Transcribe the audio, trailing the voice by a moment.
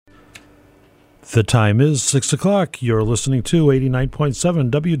The time is 6 o'clock. You're listening to 89.7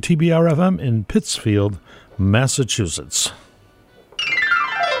 WTBR-FM in Pittsfield, Massachusetts.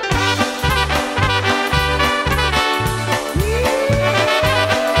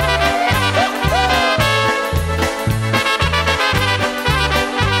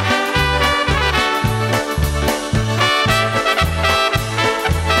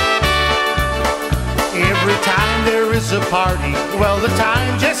 Every time there is a party, well, the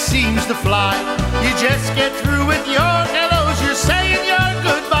time just seems to fly. You just get through with your hellos, you're saying your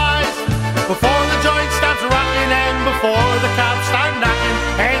goodbyes. Before the joint stops rocking and before the cops start knocking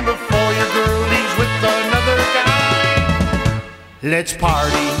and before your girl leaves with another guy. Let's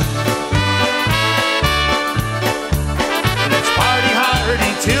party. Let's party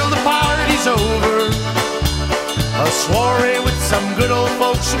hardy till the party's over. A soiree with some good old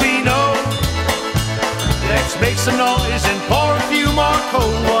folks we know. Let's make some noise and pour a few more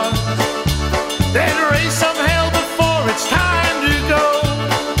cold ones. Then raise some hell before it's time to go.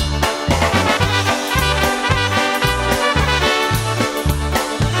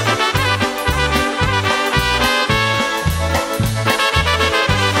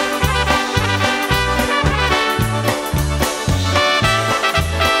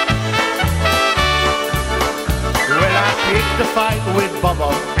 Well, I picked a fight with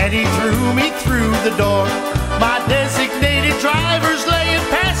Bubba and he threw me through the door. My designated driver's laying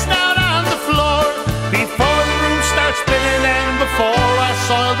passed out on the floor. Before the room starts spinning and before I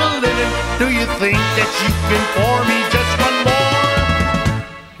soil the linen, do you think that you can pour me just one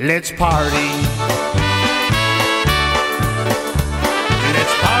more? Let's party.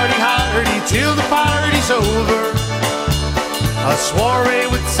 Let's party hardy till the party's over. A soiree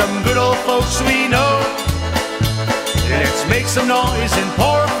with some good old folks we know. Let's make some noise and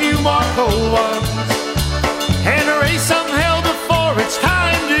pour a few more cold ones. And raise some hell before it's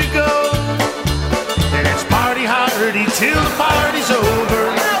time to go. Let's party hardy till the party's over.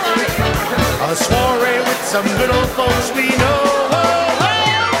 A soiree with some good old folks we know.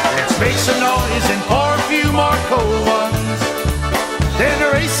 Let's make some noise and pour a few more cold ones. Then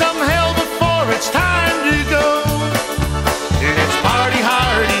raise some hell before it's time to go. Let's party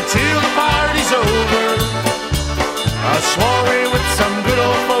hardy till the party's over. A soiree with some good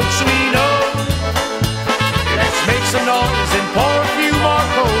old folks we know. Make some noise and pour a few more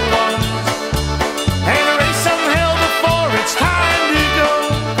cold ones. And raise some hell before it's time to go.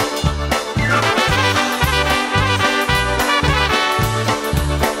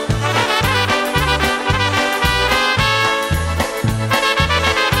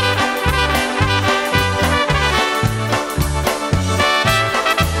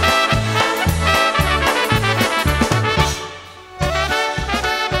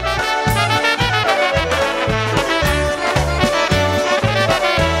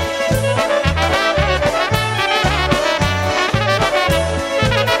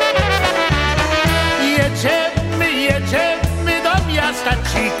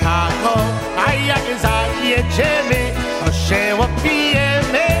 Jedziemy, to się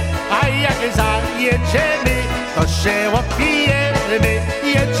opijemy, a jak zajedziemy, to się opijemy.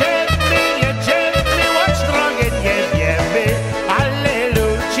 Jedziemy, choć drogę nie wiemy, ale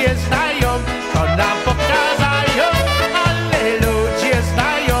ludzie znają, to nam pokazają, ale ludzie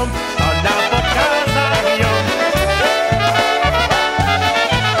znają, to nam pokazają.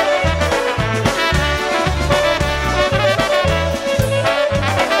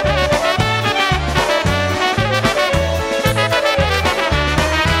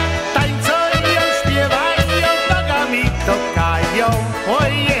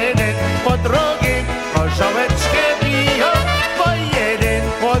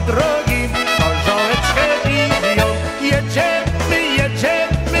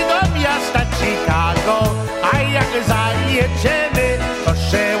 Zajedziemy, to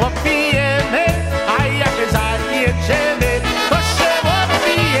się opijemy, a jak zajedziemy, to się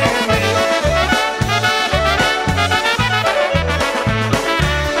opijemy.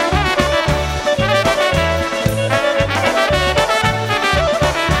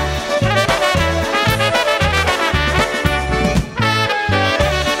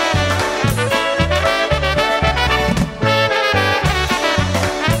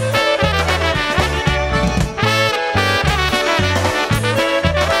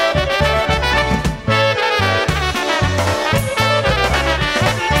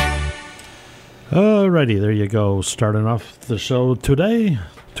 Alrighty, there you go. Starting off the show today,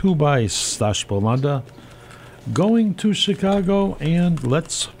 2 by Stash Bomanda, Going to Chicago, and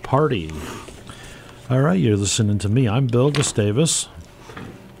Let's Party. All right, you're listening to me. I'm Bill Gustavus.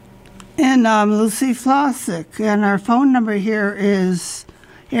 And I'm Lucy Flossick. And our phone number here is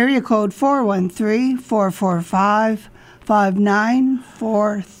Area code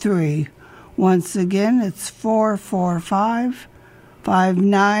 413-445-5943. Once again, it's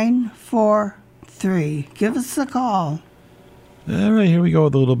 445-5943. Give us a call. All right, here we go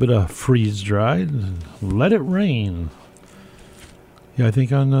with a little bit of freeze-dried. Let It Rain. Yeah, I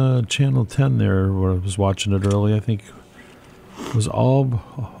think on Channel 10 there, where I was watching it early, I think it was all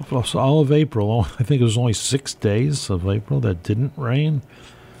of April. I think it was only 6 days of April that didn't rain.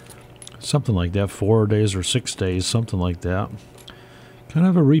 Something like that, 4 days or 6 days, something like that. Kind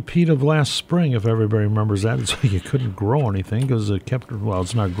of a repeat of last spring, if everybody remembers that. It's like you couldn't grow anything because it kept, well,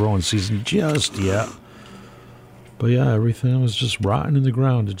 it's not growing season just yet. But yeah, everything was just rotting in the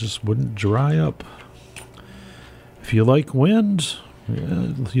ground. It just wouldn't dry up. If you like wind, yeah,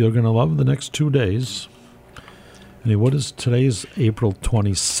 you're going to love the next 2 days. And what is today's April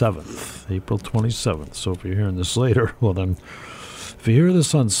 27th? April 27th. So if you're hearing this later, well then, if you hear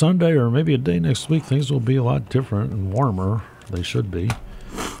this on Sunday or maybe a day next week, things will be a lot different and warmer. They should be.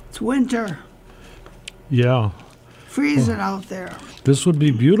 It's winter. Yeah. Freezing out there. This would be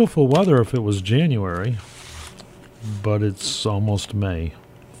beautiful weather if it was January. But it's almost May.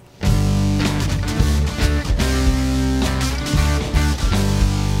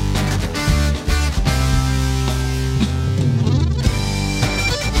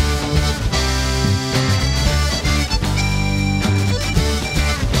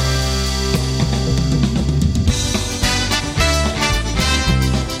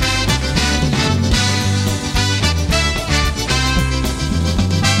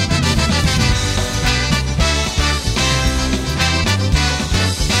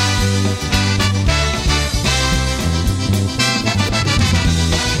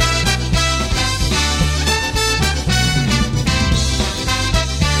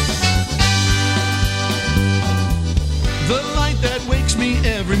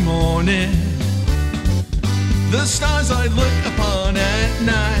 The stars I look upon at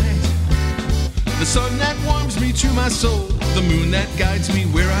night, the sun that warms me to my soul, the moon that guides me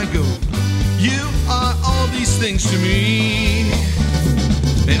where I go. You are all these things to me,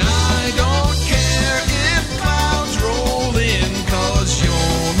 and I don't care if clouds roll in, 'cause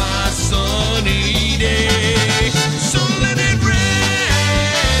you're my sunny day. So let it rain,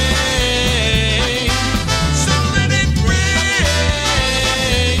 so let it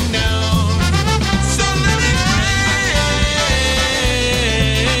rain now, so let it rain,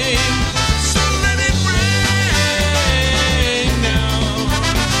 so let it rain now.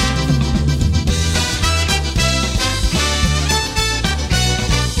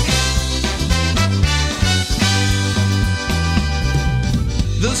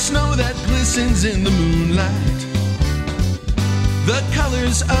 The snow that glistens in the moonlight, the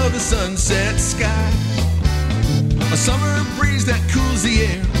colors of a sunset sky, a summer breeze that cools the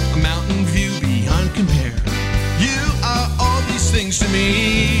air, a mountain view beyond compare. You are all these things to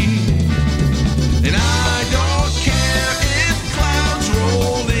me, and I don't care if clouds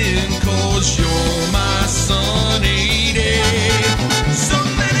roll in, 'cause you're my sunny day. So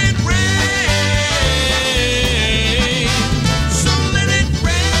let it rain, so let it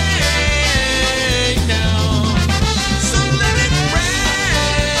rain now, so let it rain,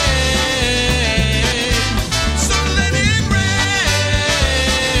 so let it rain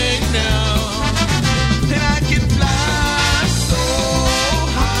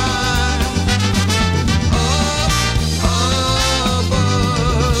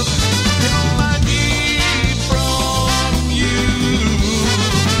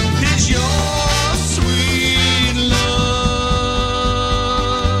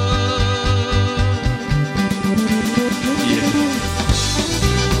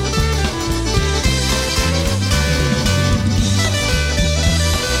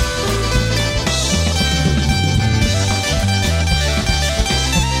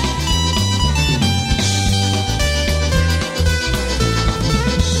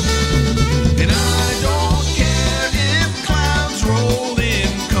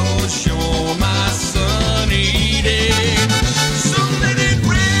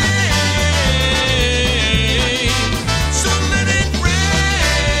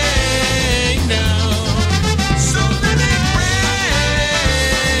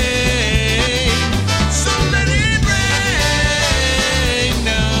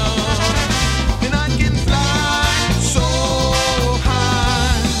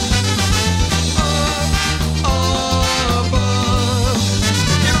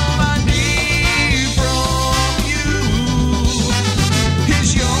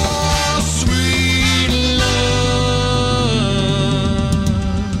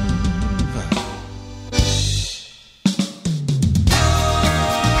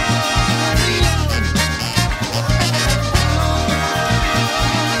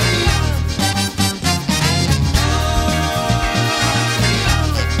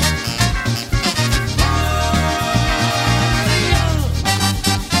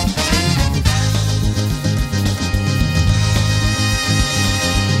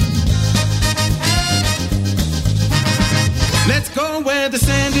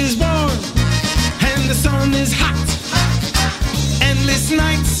These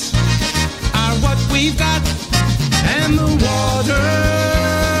nights are what we've got, and the water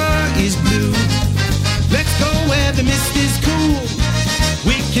is blue. Let's go where the mist is cool.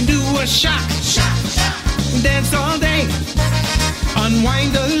 We can do a shot, dance all day,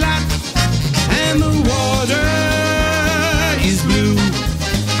 unwind a lot, and the water is blue.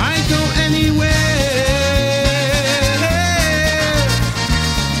 I go anywhere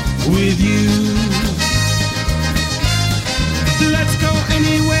with you. Let's go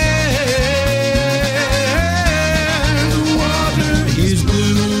anywhere. The water is blue.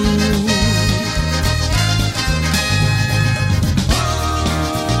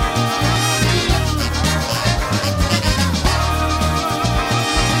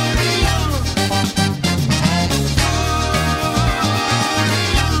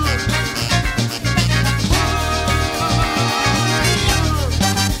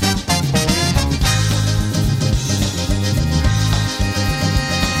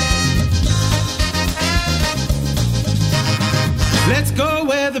 Let's go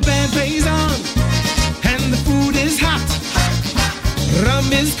where the band plays on and the food is hot.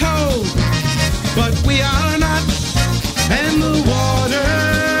 Rum is cold, but we are not. And the water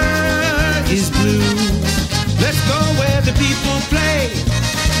is blue. Let's go where the people play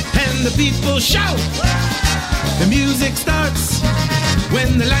and the people shout. The music starts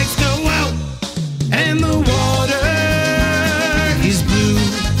when the lights go out, and the water is blue.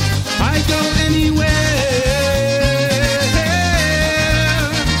 I go anywhere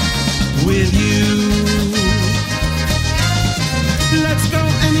with you. Let's go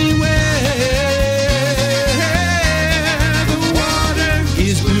anywhere. The water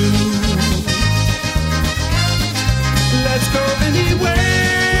is blue. Let's go anywhere.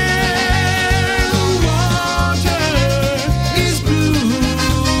 The water is blue.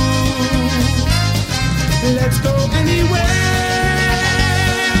 Let's go anywhere.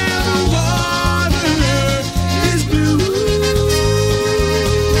 The water is blue.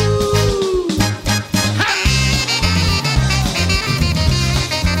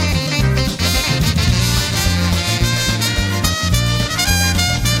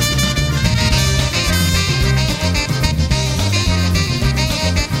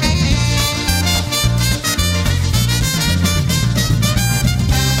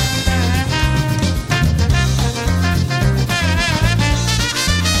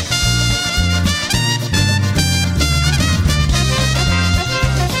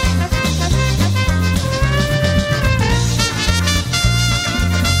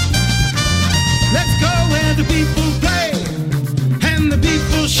 Let's go where the people play and the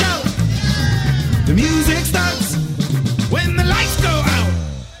people shout. The music starts when the lights go out.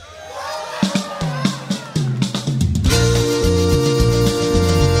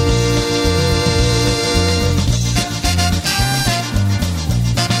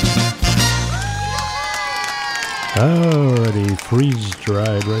 Alrighty, freeze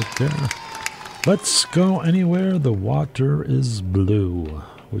dried right there. Let's go anywhere the water is blue,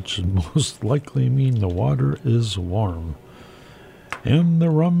 which most likely mean the water is warm. And the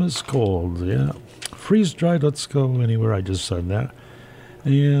rum is cold, yeah. Freeze dried, let's go anywhere, I just said that.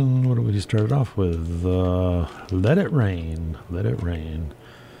 And what do we start off with? Let It Rain, Let It Rain.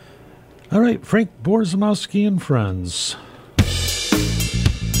 Alright, Frank Borzamowski and Friends.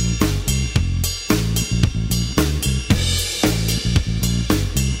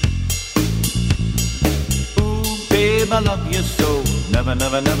 Babe, I love you so, never,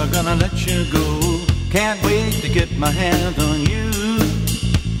 never, never gonna let you go. Can't wait to get my hands on you.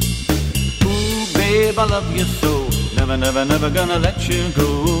 Ooh, babe, I love you so, never, never, never gonna let you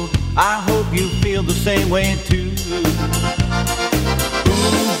go. I hope you feel the same way too.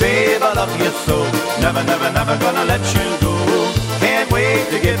 Ooh, babe, I love you so, never, never, never gonna let you go. Can't wait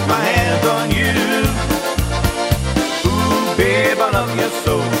to get my hands on you. Ooh, babe, I love you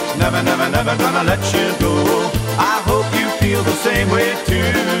so, never, never, never gonna let you go. I hope you feel the same way too.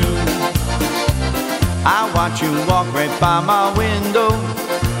 I watch you walk right by my window,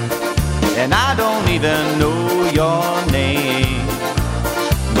 and I don't even know your name.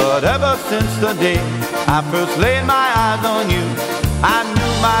 But ever since the day I first laid my eyes on you, I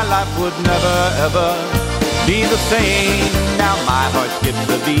knew my life would never ever be the same. Now my heart skips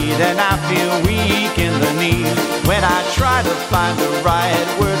a beat and I feel weak in the knees when I try to find the right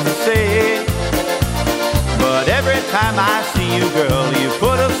words to say. But every time I see you, girl, you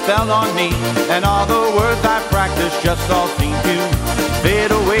put a spell on me, and all the words I practice just all seem to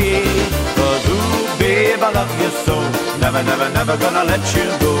fade away. 'Cause ooh, babe, I love you so, never, never, never gonna let you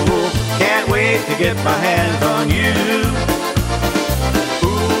go. Can't wait to get my hands on you.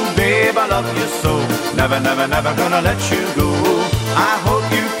 Ooh, babe, I love you so, never, never, never gonna let you go. I hope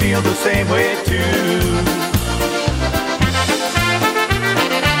you feel the same way too.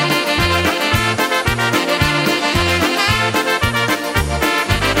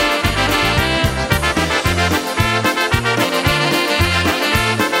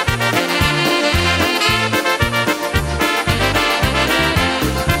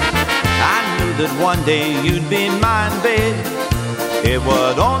 That one day you'd be mine, babe. It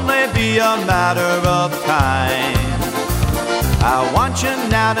would only be a matter of time. I want you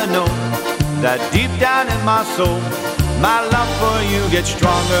now to know that deep down in my soul, my love for you gets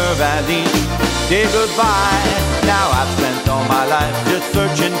stronger as each day goes by. Now I've spent all my life just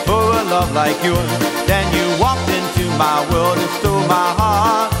searching for a love like yours. Then you walked into my world and stole my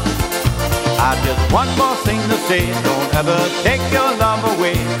heart. I've just one more thing to say, don't ever take your love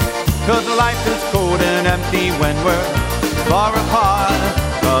away. 'Cause life is cold and empty when we're far apart.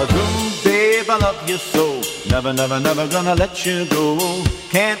 'Cause ooh, babe, I love you so. Never, never, never gonna let you go.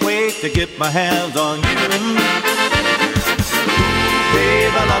 Can't wait to get my hands on you. Ooh,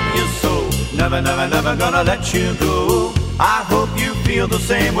 babe, I love you so. Never, never, never gonna let you go. I hope you feel the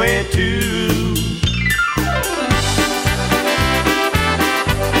same way too.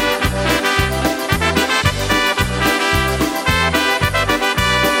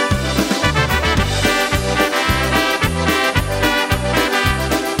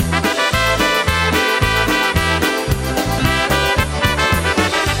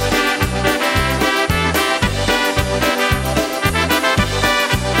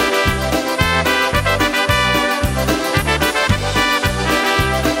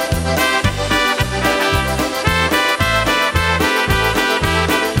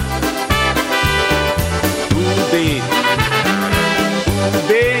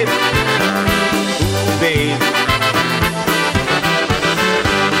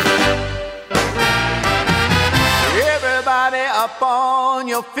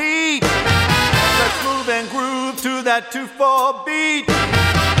 That 2/4 beat.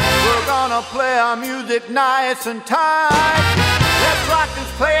 We're gonna play our music nice and tight. Let's rock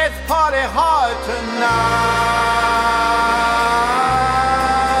this place, party hard tonight.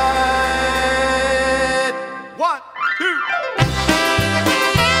 1, 2.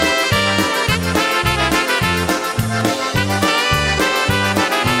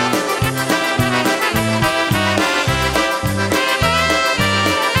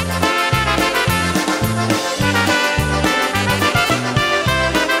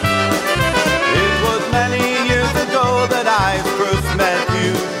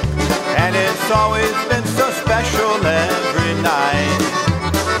 Always been so special every night.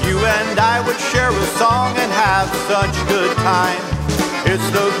 You and I would share a song and have such good time. It's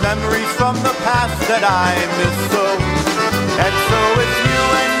those memories from the past that I miss so. And so it's you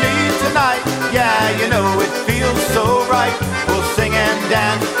and me tonight. Yeah, you know it feels so right. We'll sing and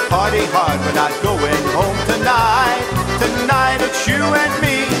dance, party hard. We're not going home tonight. Tonight it's you and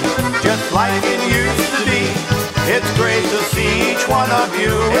me, just like it used to be. It's great to see each one of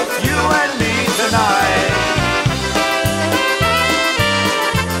you. It's you and me tonight.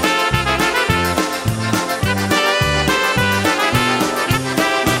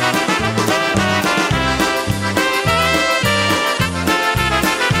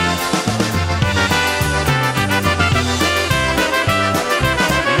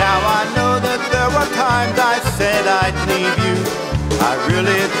 Now I know that there were times I said I'd leave you. I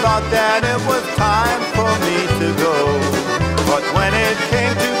really thought that it was time for me to go. But when it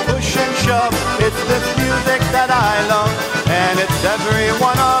came to push and shove, it's this music that I love. And it's every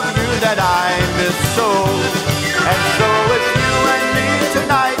one of you that I miss so. And so it's you and me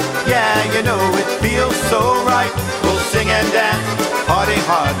tonight. Yeah, you know it feels so right. We'll sing and dance, party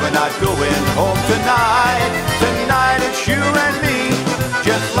hard. We're not going home tonight. Tonight it's you and me,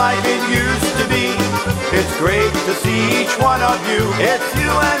 just like it used to be. It's great to see each one of you. It's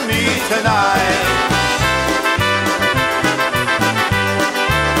you and me tonight.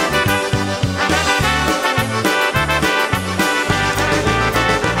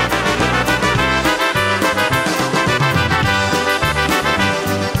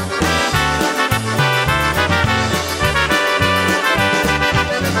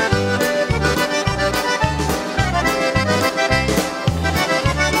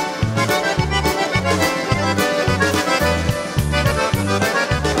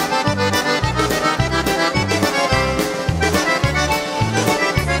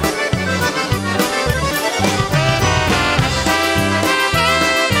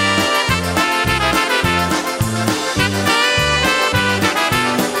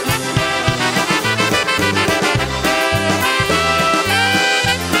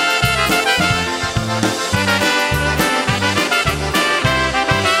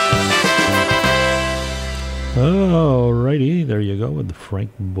 Alrighty, there you go with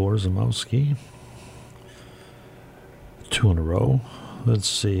Frank Borzamowski. 2 in a row. Let's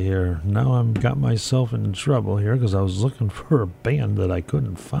see here. Now I've got myself in trouble here because I was looking for a band that I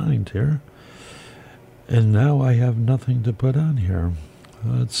couldn't find here. And now I have nothing to put on here.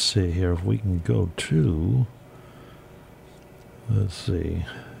 Let's see here if we can go to... Let's see.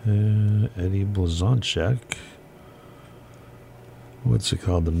 Eddie Blazonczyk. What's it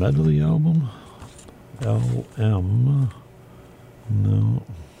called? The medley album? LM. No.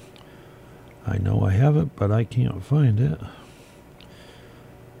 I know I have it, but I can't find it.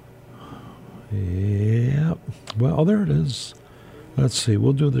 Yep. Well, there it is. Let's see.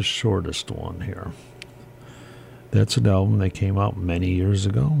 We'll do the shortest one here. That's an album that came out many years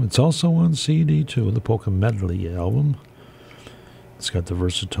ago. It's also on CD, too, the Polka Medley album. It's got the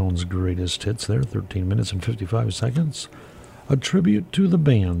Versatones' greatest hits there, 13 minutes and 55 seconds. A tribute to the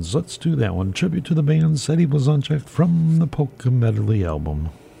bands. Let's do that one. Tribute to the bands, Eddie Blazonczyk from the Polka Medley album.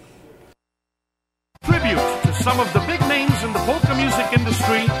 Tribute to some of the big names in the polka music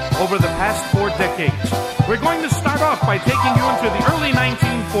industry over the past 4 decades. We're going to start off by taking you into the early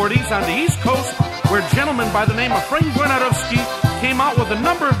 1940s on the East Coast, where gentlemen by the name of Frank Wojnarowski came out with a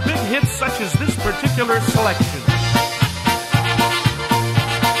number of big hits such as this particular selection.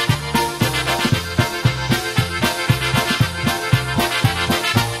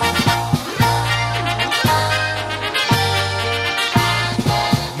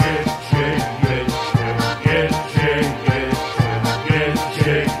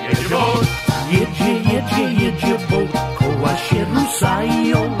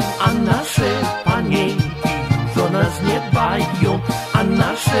 A nasze panienki do nas nie dbają, a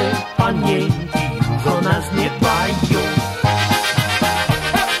nasze panienki do nas nie dbają.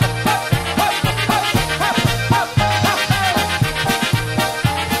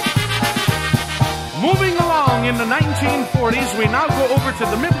 Moving along in the 1940s, we now go over to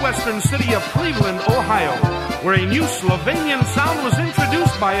the Midwestern city of Cleveland, Ohio, where a new Slovenian sound was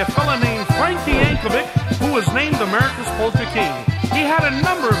introduced by a fella named Frankie Yankovic, who was named America's Polka King. He had a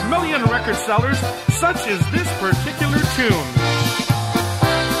number of million record sellers, such as this particular tune.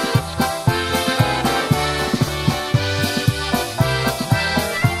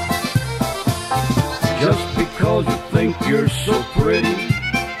 Just because you think you're so pretty,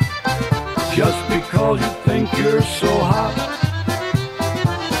 just because you think you're so hot,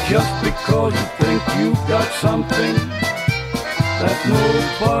 just because you think you've got something that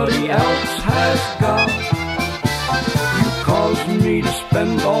nobody else has got. Cause me to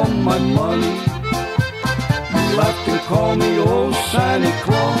spend all my money. You laughed and called me old Santa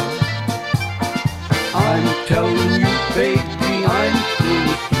Claus. I'm telling you, baby, I'm through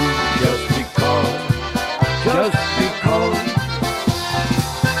with you. Just because.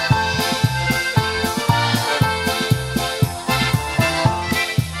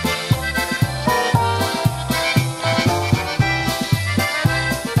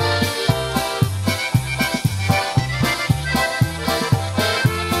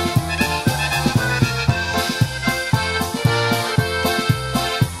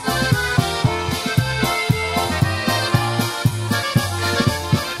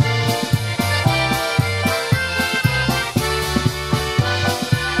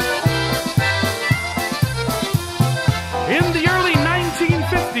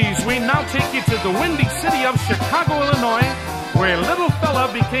 The windy city of Chicago, Illinois, where Little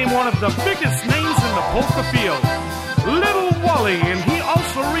Fella became one of the biggest names in the polka field. Little Wally, and he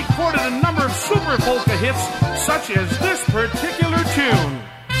also recorded a number of super polka hits, such as this particular tune.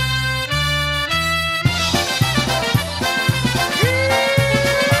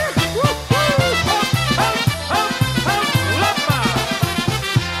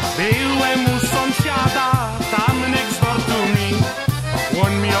 Byłem u sąsiada, tam nikt zwartu mi,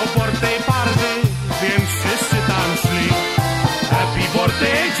 on miał portej pardy, więc wszyscy tam szli. Happy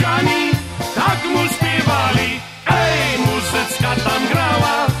birthday Johnny, tak mu śpiewali. Ej, muzyczka tam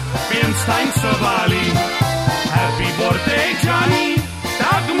grała, więc tańcowali. Happy birthday Johnny,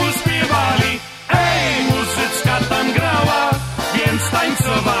 tak mu śpiewali. Ej, muzyczka tam grała, więc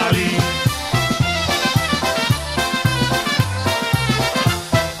tańcowali.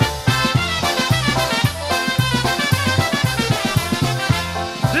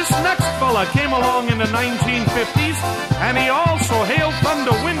 Came along in the 1950s, and he also hailed from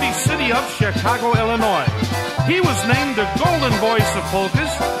the windy city of Chicago, Illinois. He was named the Golden Voice of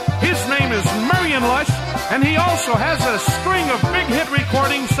Polkas. His name is Marion Lush, and he also has a string of big hit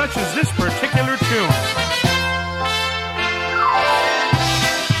recordings such as this particular tune.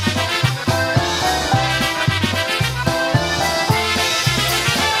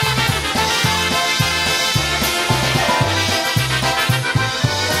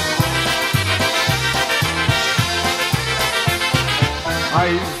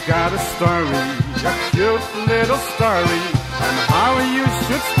 story, a cute little story, on how you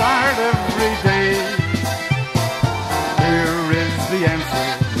should start every day. Here is the answer,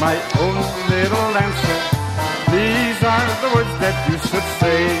 my own little answer. These are the words that you should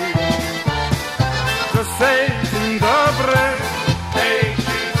say. Just say dzień dobry. Hey,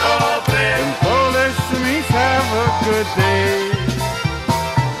 dzień dobry. In Polish means have a good day.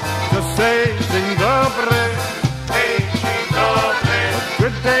 Just say dzień dobry. Hey, dzień dobry. A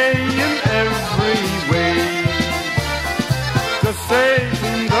good day in every way. Just say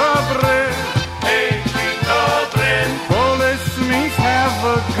dzień dobry. Hey, dzień dobry. In Polish means have a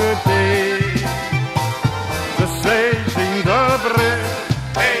good day. Just say dzień dobry.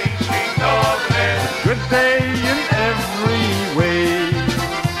 Hey, dzień dobry. A good day in every way.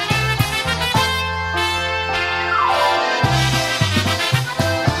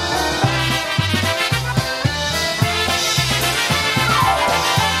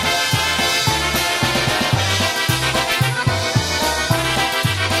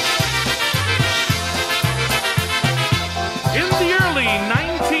 In the early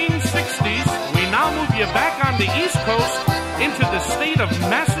 1960s, we now move you back on the East Coast into the state of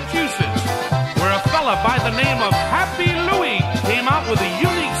Massachusetts, where a fella by the name of Happy Louie came out with a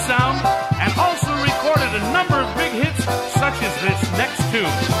unique sound and also recorded a number of big hits such as this next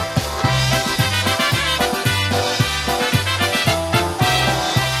tune.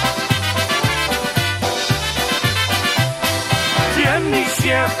 Dzienni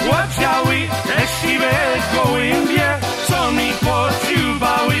się płaciały, te siwe gołębie, co mi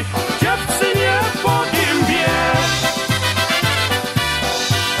pociubały, dziewczynie po gębie.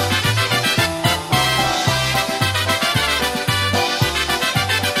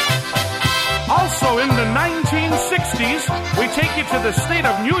 Also in the 1960s, we take you to the state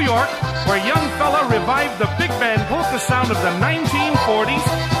of New York, where young fella revived the big band polka sound of the 1940s,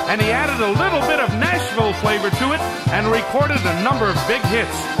 and he added a little bit of Nashville flavor to it and recorded a number of big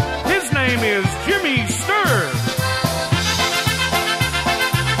hits. His name is Jimmy Sturr.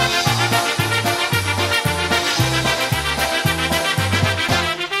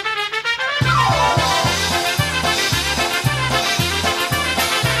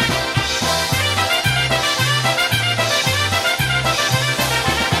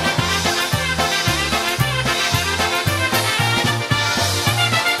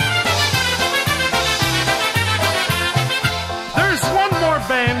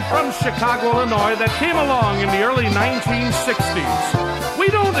 From Chicago, Illinois, that came along in the early 1960s. We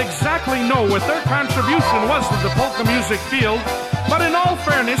don't exactly know what their contribution was to the polka music field, but in all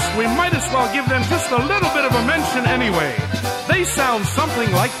fairness, we might as well give them just a little bit of a mention anyway. They sound something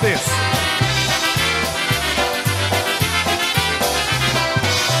like this.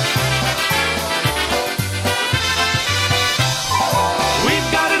 We've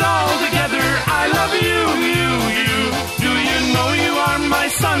got it all together. I love you, you. Do you know you are my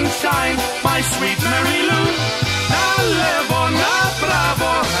sunshine, my sweet Mary Lou? Na levo, na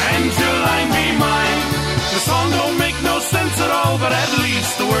bravo, Angeline be mine. The song don't make no sense at all, but at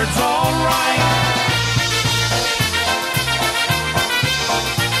least the words all rhyme.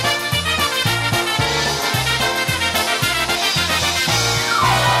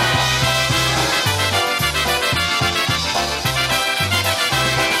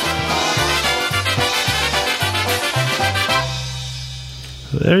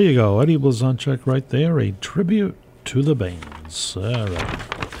 There you go. Eddie Blazonczyk right there. A tribute to the bands. All right.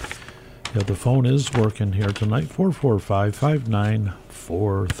 Yeah, the phone is working here tonight.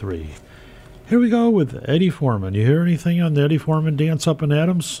 445-5943. Here we go with Eddie Foreman. You hear anything on the Eddie Foreman dance up in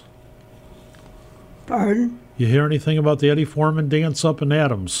Adams? Pardon? You hear anything about the Eddie Foreman dance up in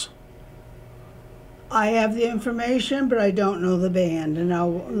Adams? I have the information, but I don't know the band, and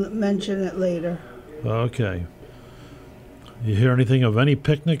I'll mention it later. Okay. You hear anything of any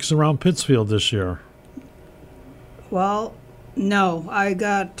picnics around Pittsfield this year? Well, no. I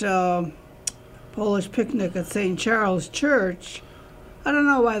got Polish picnic at St. Charles Church. I don't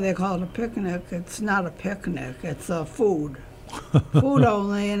know why they call it a picnic. It's not a picnic. It's a food. Food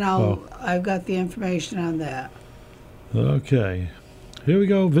only, and I've got the information on that. Okay. Here we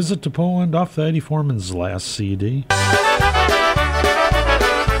go. Visit to Poland off the Eddie Foreman's last CD.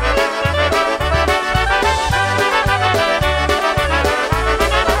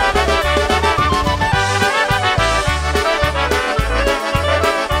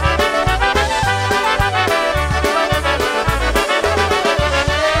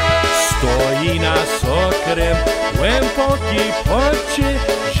 Głęboki pocie,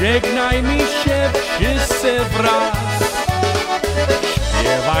 żegnaj mi się wszyscy wraz.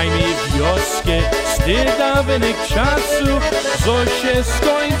 Śpiewaj mi wioskę z tych dawnych czasów, co się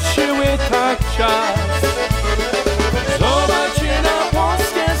skończyły czas. Zobaczcie na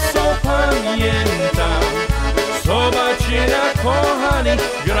Polskę, co pamiętam. Zobaczcie na kochani,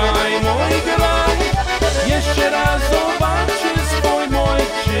 graj mój graj. Jeszcze raz zobaczcie swoją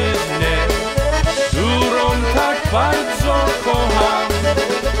ojczyznę, którą tak bardzo kocham.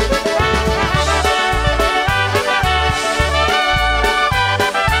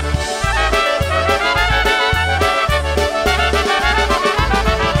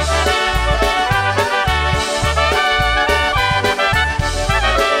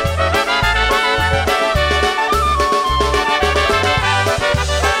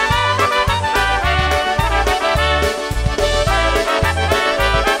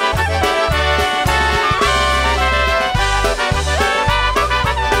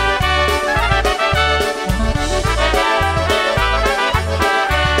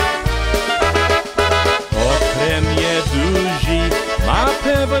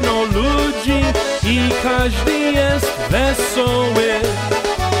 Pełno ludzi i każdy jest wesoły.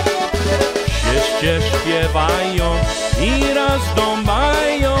 Wszyscy śpiewają i radość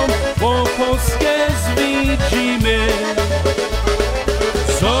mają, bo Polskę zwiedzimy.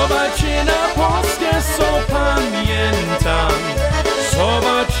 Zobaczcie na Polskę, co pamiętam.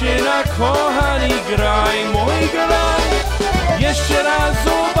 Zobaczcie na kochani, graj mój graj. Jeszcze raz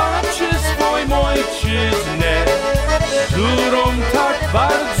zobaczcie swoją ojczyznę, którą tak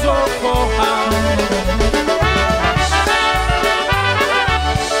bardzo kocham.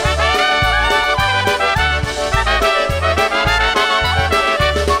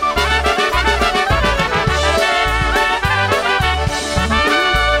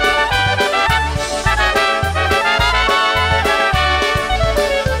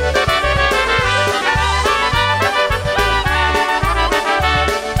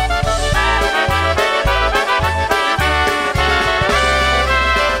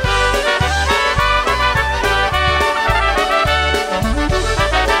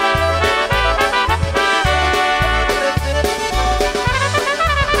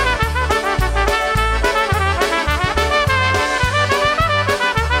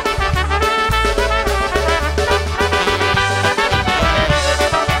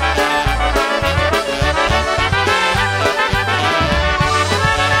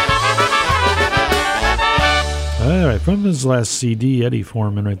 From his last CD, Eddie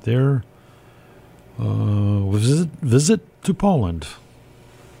Foreman right there. Visit to Poland.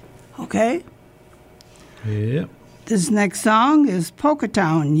 Okay. Yep. This next song is Polka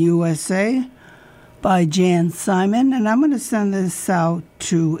Town, USA by Jan Simon, and I'm going to send this out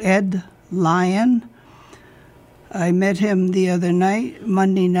to Ed Lyon. I met him the other night,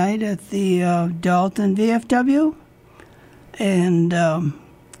 Monday night, at the Dalton VFW, and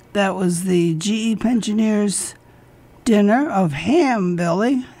that was the GE Pensioners dinner of ham,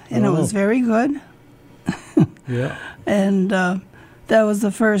 Billy, and it was very good. Yeah. And that was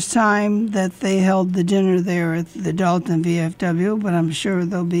the first time that they held the dinner there at the Dalton VFW, but I'm sure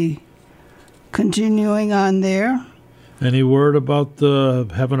they'll be continuing on there. Any word about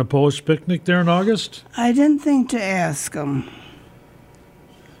having a Polish picnic there in August? I didn't think to ask them,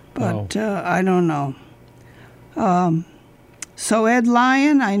 but I don't know. So Ed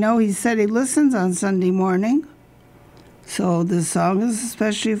Lyon, I know he said he listens on Sunday morning. So this song is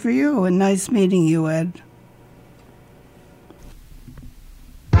especially for you, and nice meeting you, Ed.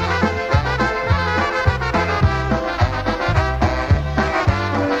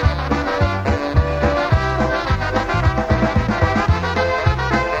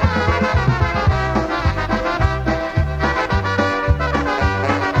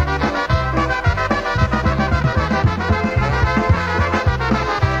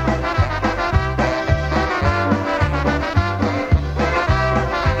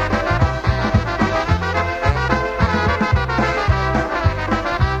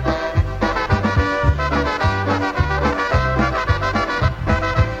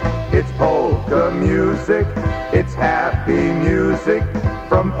 It's happy music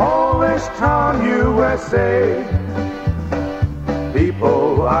from Polish Town, USA.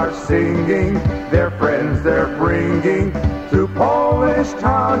 People are singing, their friends they're bringing to Polish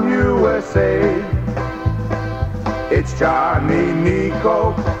Town, USA. It's Johnny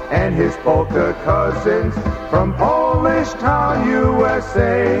Nico and his polka cousins from Polish Town,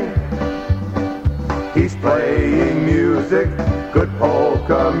 USA. He's playing music, good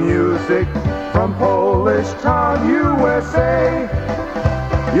polka music from Polish Town, USA.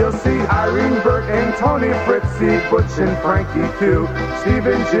 You'll see Irene, Bert, and Tony, Fritzy, Butch, and Frankie too. Steve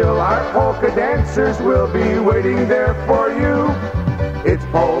and Jill, our polka dancers, will be waiting there for you. It's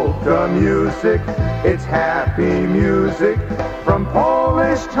polka music, it's happy music from Polish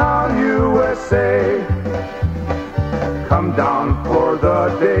Polish town, USA. Come down for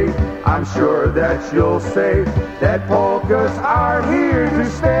the day, I'm sure that you'll say that polkas are here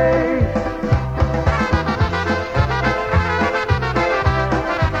to stay.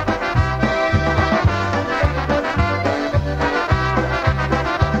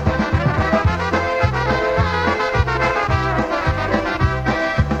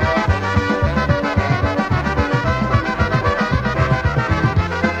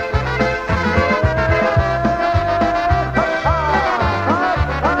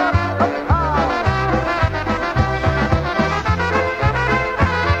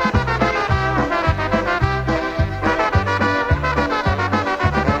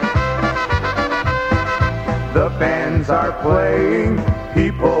 The bands are playing,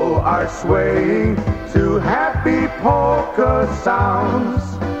 people are swaying to happy polka sounds.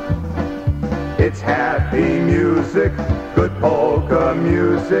 It's happy music, good polka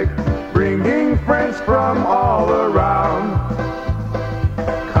music, bringing friends from all around.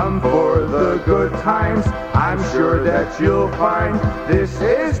 Come for the good times, I'm sure that you'll find this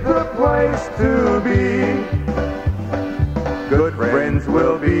is the place to be. Good friends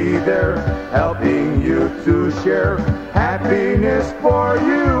will be there, helping you to share happiness for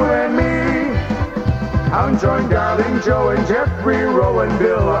you and me. Count, John, darling, Joe, and Jeffrey, Rowan,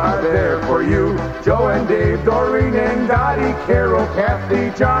 Bill are there for you. Joe and Dave, Doreen and Dottie, Carol,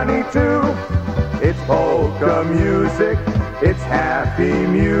 Kathy, Johnny too. It's polka music, it's happy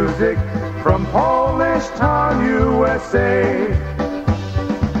music from Polish Town, USA.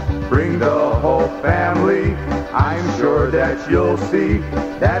 Bring the whole family, I'm sure that you'll see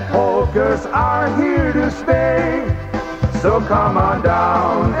that polkas are here to stay. So come on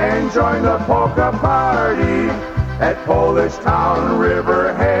down and join the polka party at Polish Town,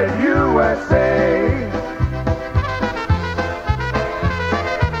 Riverhead, USA.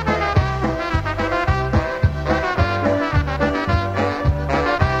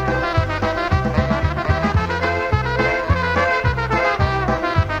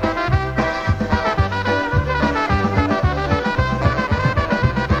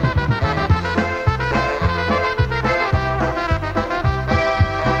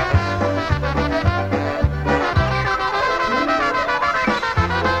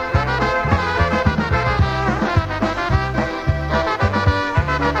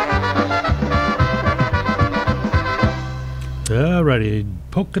 Alrighty,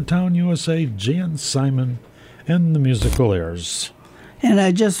 Polka Town, USA, Jan Simon and the musical airs. And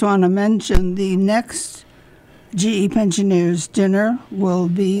I just want to mention the next GE Pensioners dinner will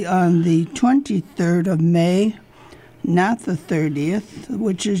be on the 23rd of May, not the 30th,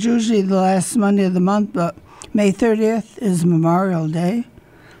 which is usually the last Monday of the month, but May 30th is Memorial Day.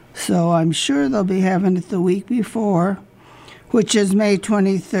 So I'm sure they'll be having it the week before, which is May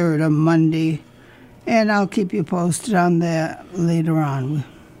 23rd, a Monday. And I'll keep you posted on that later on.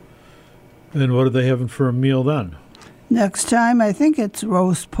 And what are they having for a meal then? Next time, I think it's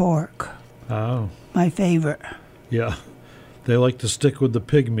roast pork. Oh. My favorite. Yeah. They like to stick with the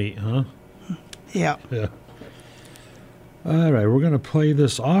pig meat, huh? Yeah. Yeah. All right, we're going to play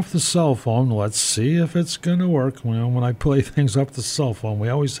this off the cell phone. Let's see if it's going to work. Well, when I play things off the cell phone, we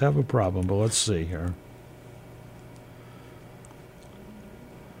always have a problem, but let's see here.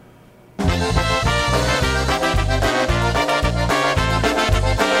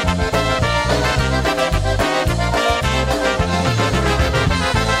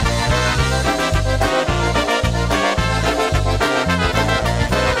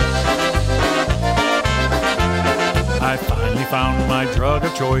 Found my drug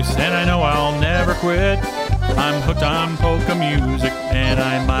of choice, and I know I'll never quit. I'm hooked on polka music, and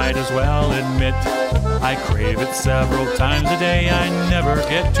I might as well admit I crave it several times a day. I never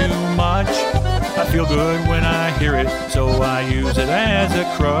get too much. I feel good when I hear it, so I use it as a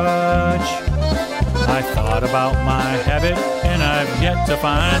crutch. I thought about my habit, and I've yet to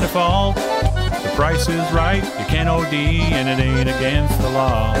find a fault. The price is right, you can't OD, and it ain't against the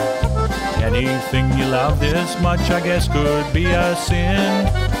law. Anything you love this much, I guess, could be a sin.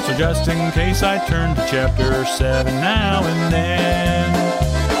 So just in case, I turn to chapter 7 now and then.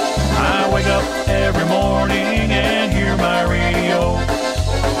 I wake up every morning and hear my radio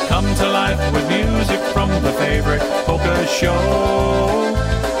come to life with music from the favorite polka show.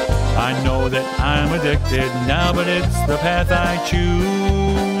 I know that I'm addicted now, but it's the path I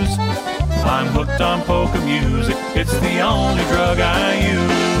choose. I'm hooked on polka music, it's the only drug I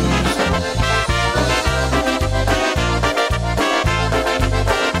use.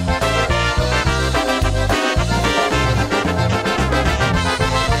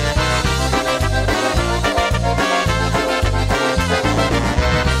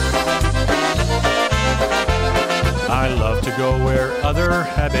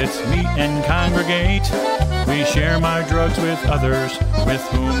 habits meet and congregate. We share my drugs with others with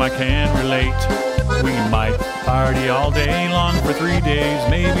whom I can relate. We might party all day long for 3 days,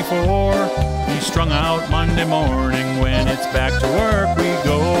 maybe 4. Be strung out Monday morning, when it's back to work we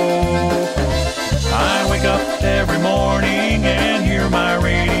go. I wake up every morning and hear my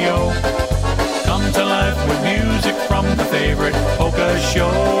radio come to life with music from the favorite polka show.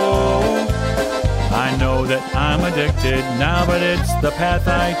 I know that I'm addicted now, but it's the path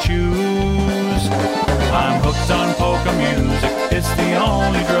I choose. I'm hooked on polka music, it's the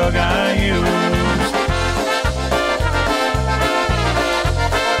only drug I use.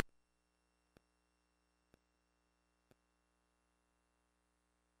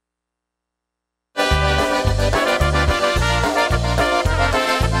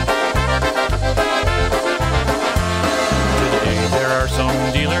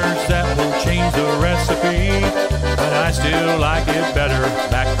 Like it better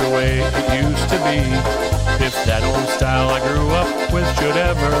back the way it used to be. If that old style I grew up with should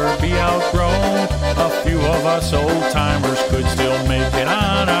ever be outgrown, a few of us old timers could still make it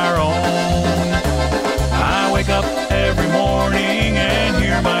on our own. I wake up every morning and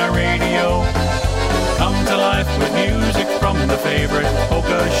hear my radio come to life with music from the favorite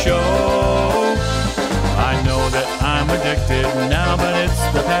polka show. I know that I'm addicted now, but it's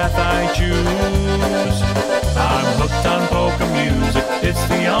the path I choose. I'm hooked on polka music, it's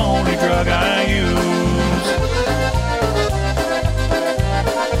the only drug I use.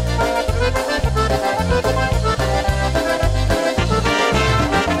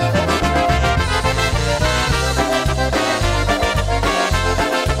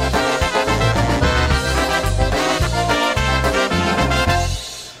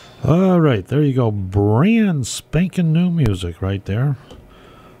 All right, there you go. Brand spanking new music right there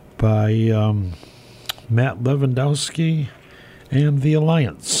by Matt Lewandowski and The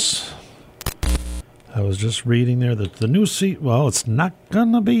Alliance. I was just reading there that the new CD, well, it's not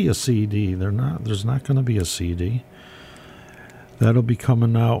going to be a CD. There's not going to be a CD. That'll be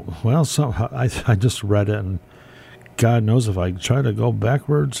coming out. Well, I just read it, and God knows if I try to go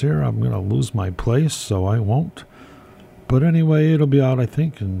backwards here, I'm going to lose my place, so I won't. But anyway, it'll be out, I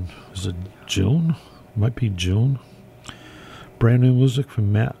think, is it June? Might be June. Brand new music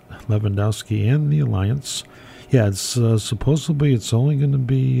from Matt Lewandowski and The Alliance. Yeah, it's supposedly it's only going to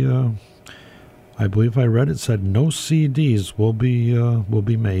be, I believe I read it said no CDs will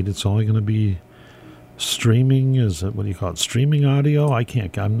be made. It's only going to be streaming. Is it, what do you call it? Streaming audio?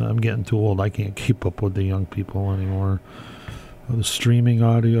 I'm getting too old. I can't keep up with the young people anymore. The streaming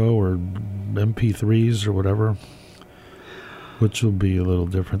audio or MP3s or whatever, which will be a little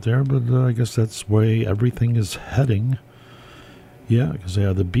different there, but I guess that's the way everything is heading. Yeah, because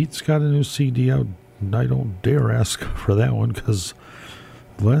the Beats got a new CD out, and I don't dare ask for that one, because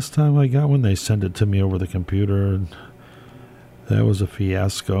the last time I got one, they sent it to me over the computer, and that was a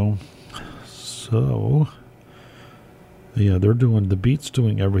fiasco. So, yeah, the Beats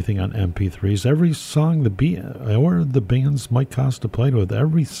doing everything on MP3s. Every song or the band's Mike Costa played with,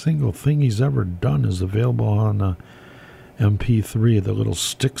 every single thing he's ever done is available on MP3, the little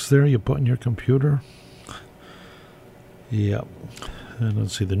sticks there you put in your computer. Yep. And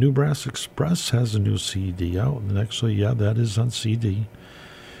let's see, the New Brass Express has a new CD out. And actually, yeah, that is on CD.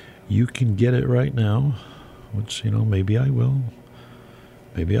 You can get it right now, which, maybe I will.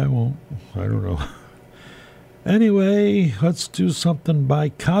 Maybe I won't. I don't know. Anyway, let's do something by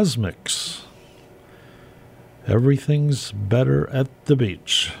Cosmics. Everything's Better at the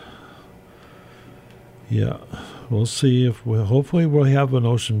Beach. Yeah. We'll see if hopefully we'll have an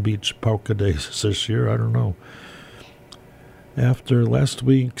Ocean Beach Polka Days this year. I don't know. After last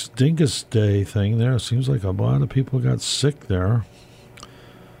week's Dingus Day thing there, it seems like a lot of people got sick there.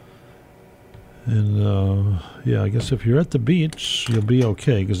 And, yeah, I guess if you're at the beach, you'll be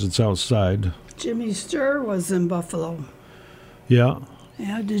okay because it's outside. Jimmy Sturr was in Buffalo. Yeah.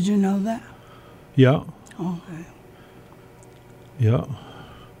 Yeah, did you know that? Yeah. Okay. Yeah.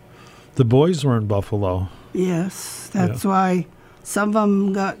 The boys were in Buffalo. Yes, that's why some of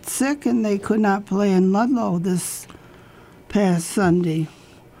them got sick and they could not play in Ludlow this past Sunday.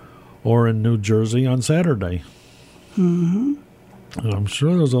 Or in New Jersey on Saturday. Mm-hmm. And I'm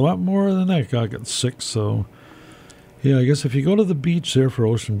sure there's a lot more than that got sick, so... Yeah, I guess if you go to the beach there for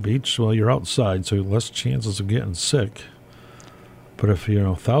Ocean Beach, well, you're outside, so less chances of getting sick. But if,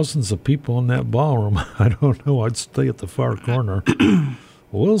 thousands of people in that ballroom, I don't know, I'd stay at the far corner.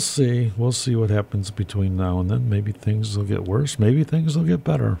 We'll see. We'll see what happens between now and then. Maybe things will get worse. Maybe things will get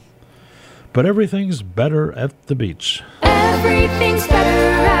better. But everything's better at the beach. Everything's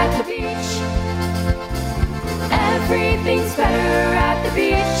better at the beach. Everything's better at the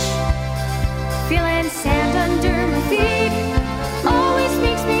beach.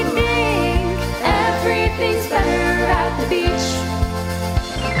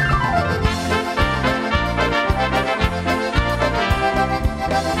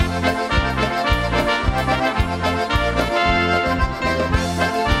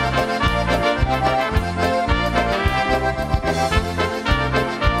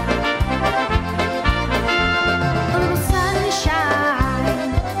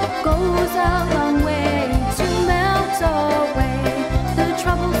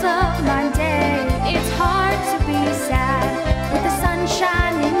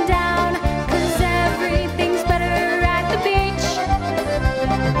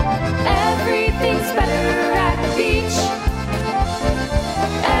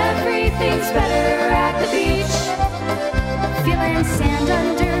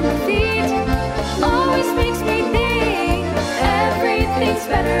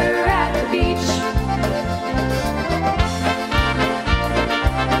 better at the beach.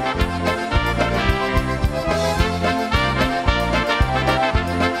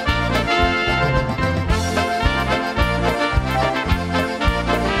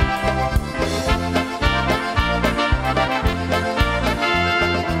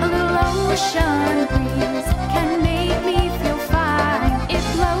 A little ocean breeze can make me feel fine. It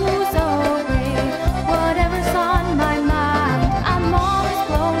blows away whatever's on my mind. I'm always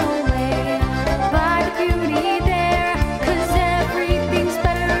blown away by the beauty there, 'cause everything's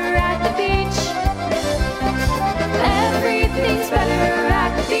better at the beach. Everything's better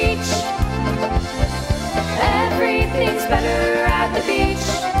at the beach. Everything's better at the beach.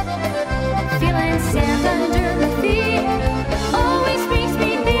 Feeling sand under my feet always makes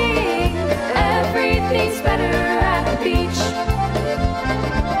me think everything's better at the beach.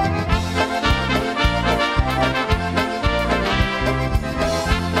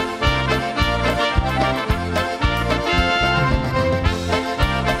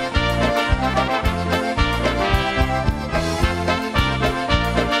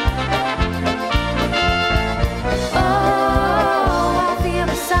 Oh, I feel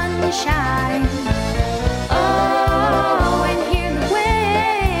the sunshine. Oh, and hear the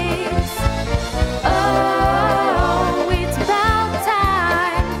waves. Oh, it's about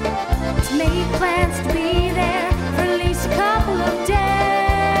time to make plans to be there for at least a couple of days.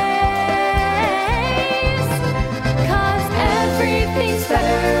 'Cause everything's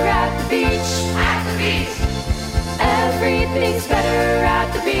better at the beach. At the beach. Everything's better at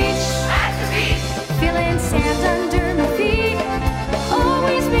the beach. At the beach. Feeling sand under my feet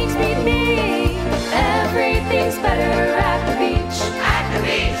always makes me think everything's better at the beach. At the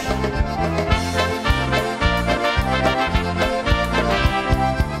beach.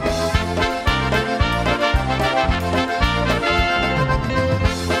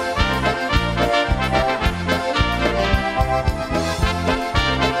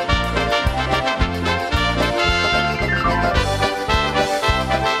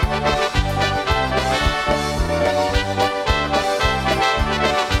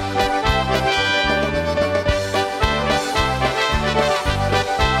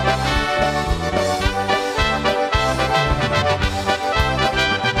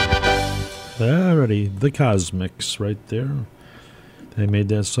 Alrighty, the Cosmics right there. They made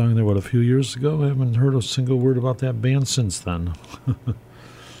that song there, what, a few years ago? I haven't heard a single word about that band since then.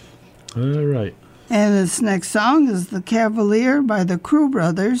 All right. And this next song is The Cavalier by the Crew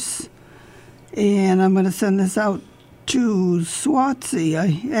Brothers. And I'm going to send this out to Swatsea.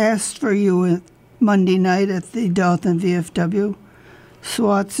 I asked for you Monday night at the Dalton VFW,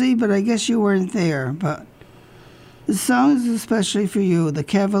 Swatsea, but I guess you weren't there. But the song is especially for you, The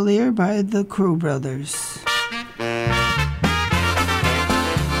Cavalier by the Crew Brothers.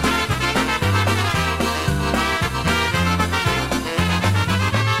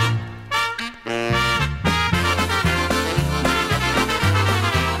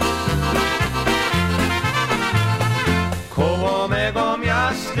 Koło mego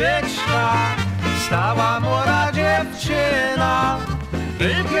miasteczka stała młoda dziewczyna.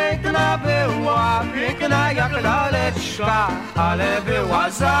 I piękna była, piękna jak laleczka, ale była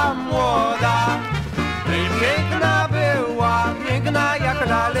za młoda. I piękna była, piękna jak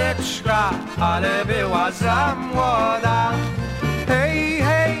laleczka, ale była za młoda. Hej,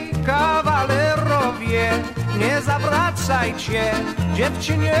 hej, kawalerowie, nie zawracajcie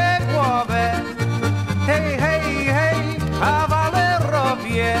dziewczynie głowę. Hej, hej, hej,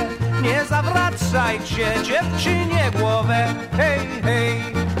 kawalerowie, nie zawracajcie dziewczynie głowę. Hej, hej.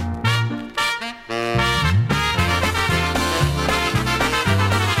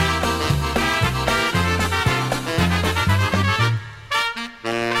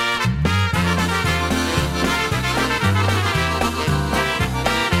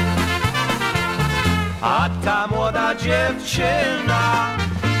 A ta młoda dziewczyna,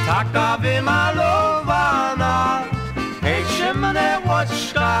 taka wymalowana. Hej, ciemne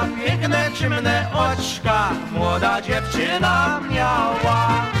oczka, piękne ciemne oczka, młoda dziewczyna miała.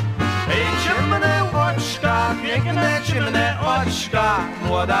 Hej, ciemne oczka, piękne ciemne oczka,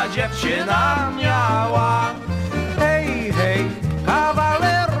 młoda dziewczyna miała. Hej, hej,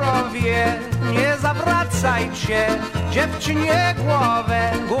 kawalerowie, nie zawracajcie dziewczynie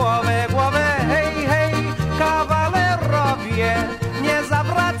głowę, głowę, głowę. Hej, hej, kawalerowie, nie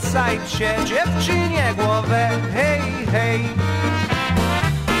zawracajcie dziewczynie głowę. Hej, hej.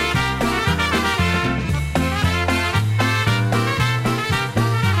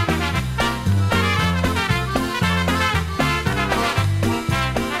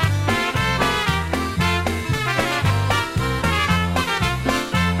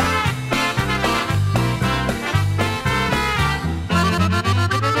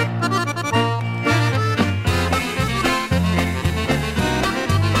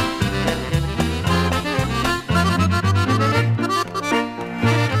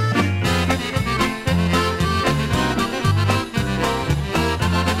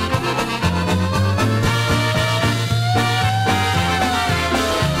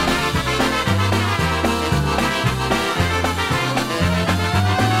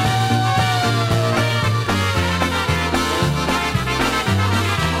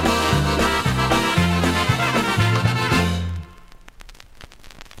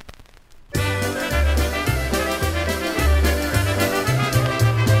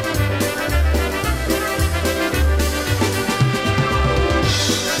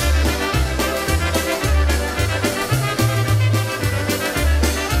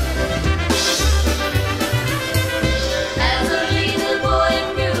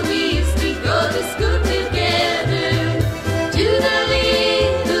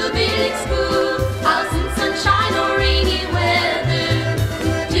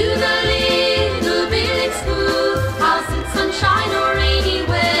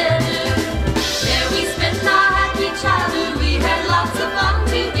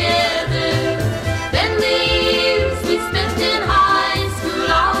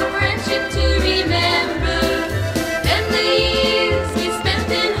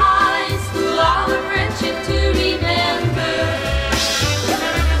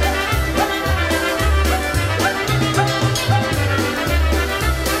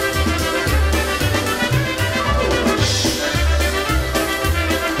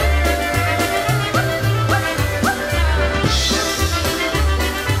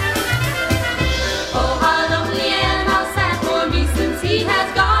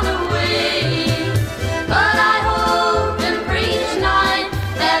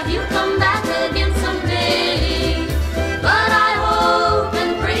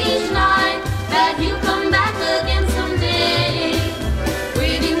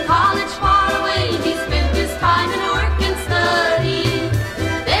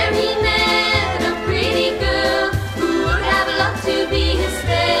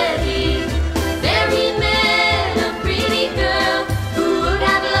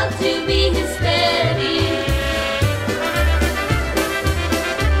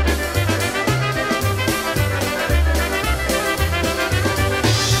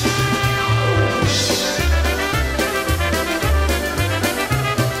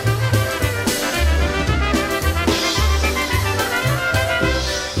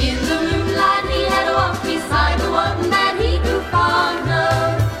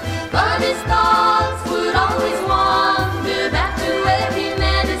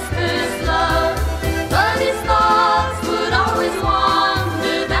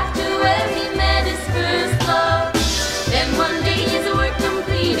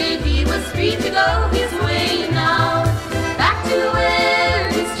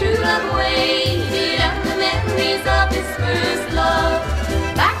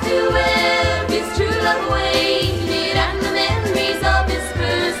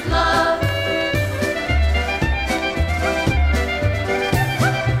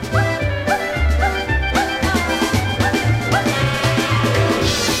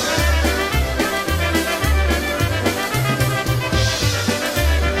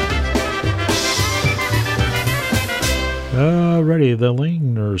 Alrighty, the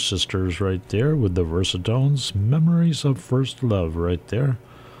Langner sisters right there with the Versatones, Memories of First Love right there.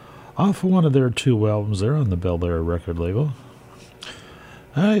 Off one of their 2 albums there on the Bel Air record label.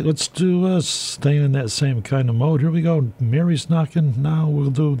 Alright, let's do, staying in that same kind of mode. Here we go, Mary's Knocking. Now we'll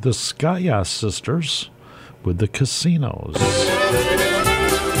do the Skaya sisters with the Casinos.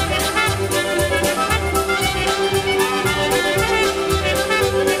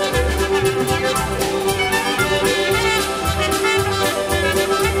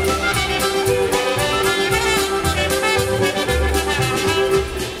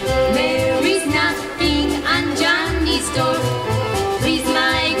 Mary's knocking on Johnny's door. Please,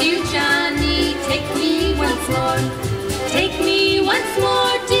 my dear Johnny, take me once more. Take me once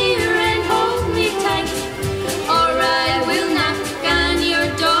more, dear, and hold me tight, or I will knock on your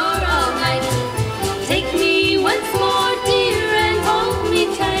door all night. Take me once more, dear, and hold me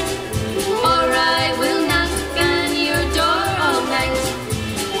tight, or I will knock on your door all night.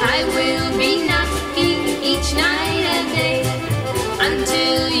 I will be knocking each night and day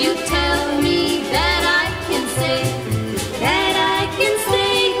until you tell me that I can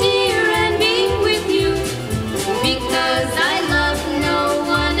stay, dear, and be with you, because I love no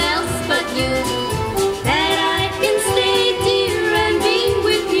one else but you. That I can stay, dear, and be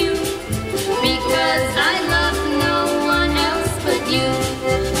with you, because I love no one else but you.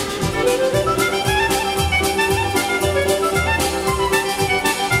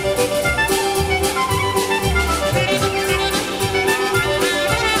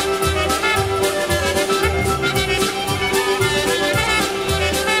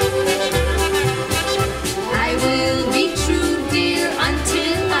 I will be true, dear,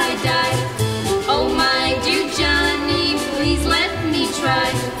 until I die. Oh, my dear Johnny, please let me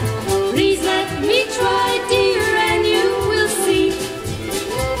try. Please let me try, dear, and you will see.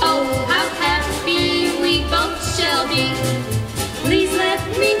 Oh, how happy we both shall be. Please let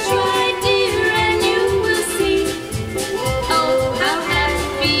me try, dear, and you will see. Oh, how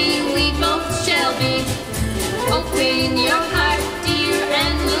happy we both shall be. Open your heart, dear,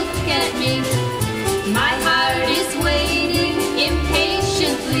 and look at me. My heart is waiting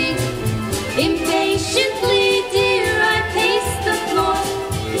impatiently, dear, I pace the floor,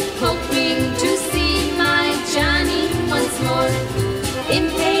 hoping to see my Johnny once more.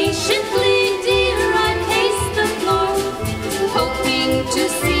 Impatiently, dear, I pace the floor, hoping to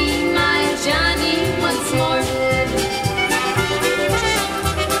see my Johnny once more.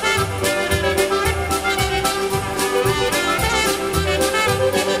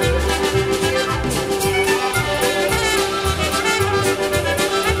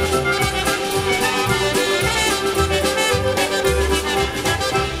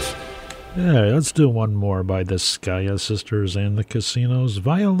 Yeah, let's do one more by the Skaya sisters and the Casinos.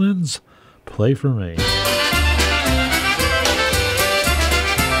 Violins, Play for Me.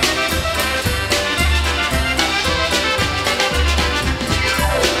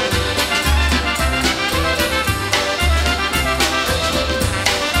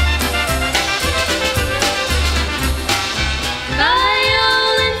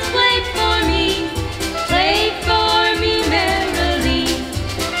 Violins, play for me merrily.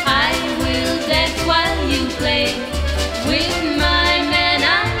 I will dance while you play. With my man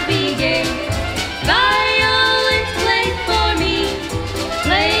I'll be gay. Violins, play for me.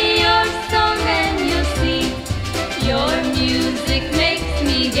 Play your song and you'll see. Your music makes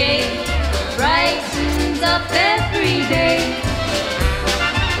me gay. Brightens up every day.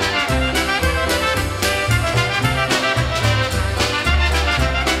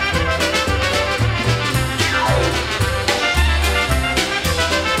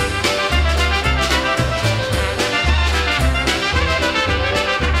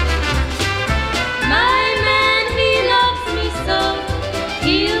 My man, he loves me so,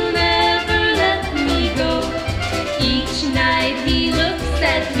 he'll never let me go. Each night he looks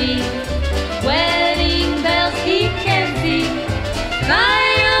at me, wedding bells he can see.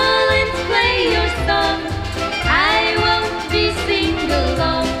 Violins, play your song, I won't be single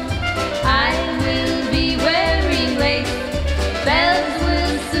long. I will be wearing lace, bells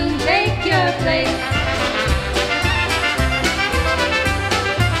will soon take your place.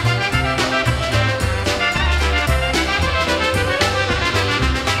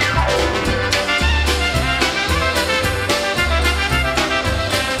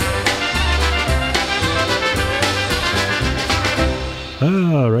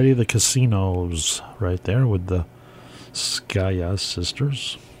 Alrighty, the Casinos right there with the Skaya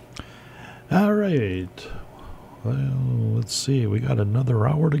sisters. Alright. Well, let's see. We got another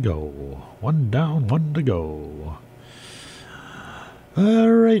hour to go. One down, one to go.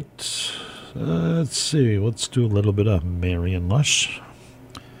 Alright. Let's see. Let's do a little bit of Marion Lush.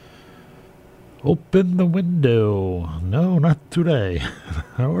 Open the window. No, not today.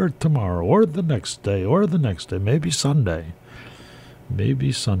 Or tomorrow. Or the next day. Or the next day. Maybe Sunday.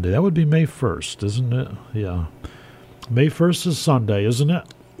 Maybe Sunday. That would be May 1st, isn't it? Yeah. May 1st is Sunday, isn't it?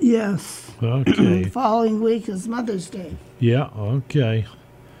 Yes. Okay. Following week is Mother's Day. Yeah, okay.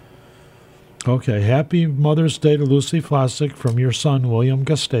 Okay, happy Mother's Day to Lucy Flossick from your son, William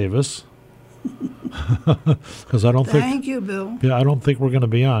Gustavus. Because I don't think... Thank you, Bill. Yeah, I don't think we're going to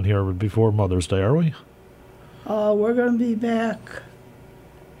be on here before Mother's Day, are we? We're going to be back.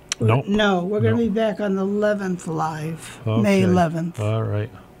 Nope. No, we're going to Nope. be back on the 11th live, Okay. May 11th. All right.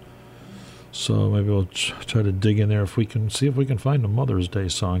 So maybe we'll try to dig in there if we can see if we can find a Mother's Day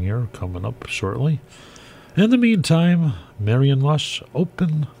song here coming up shortly. In the meantime, Marion Lush,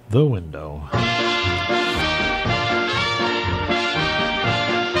 Open the Window.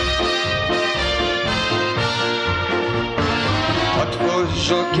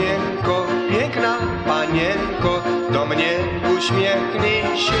 Otwórz okienko, piękna panienko, do mnie uśmiechnij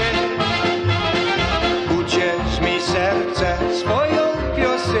się. Uciesz mi serce swoją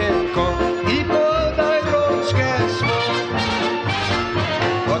piosenką i podaj rączkę swą.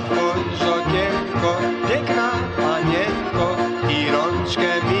 Otwórz okienko, piękna panienko, i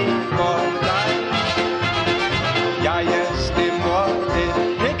rączkę mi podaj. Ja jestem młody,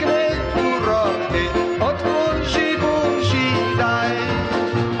 piękny urody, otwórz i buzi daj.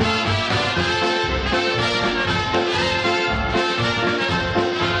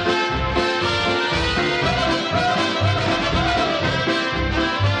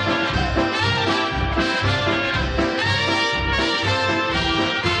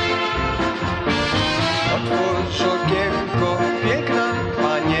 Otwórz okienko, piękna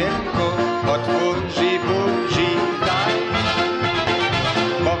panienko, otwórz i buzi daj.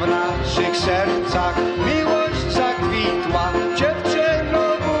 Bo w naszych sercach miłość zakwitła, dziewczyno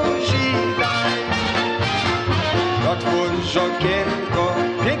buzi daj. Otwórz okienko,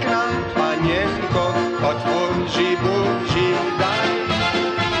 piękna panienko, otwórz i buzi daj.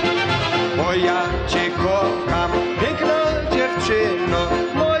 Bo ja cię kocham, piękna dziewczyno,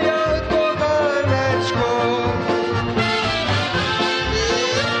 moja kochaneczko.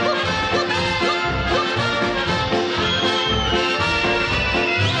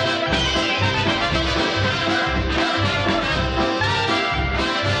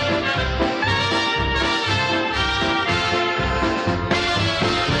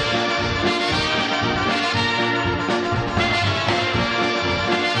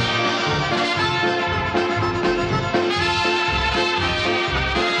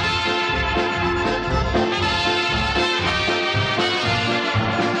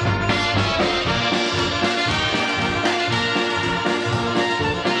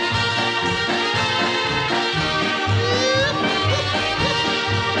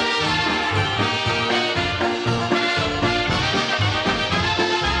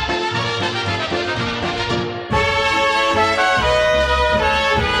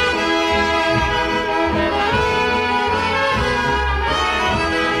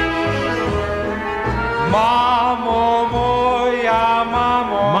 Mamo moja,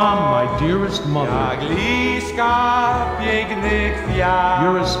 mamo, Mom, my dearest mother, jak liska piękny kwiat.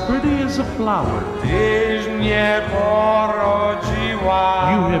 you're as pretty as a flower. Tyś mnie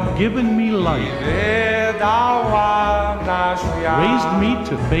porodziła You have given me i life, wydała na świat. raised me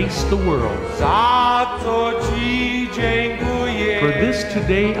to face the world. Za co ci dziękuję For this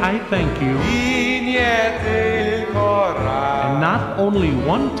today I thank you, i nie tylko raz, and not only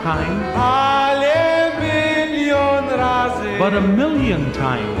one time, ale milion razy. but a million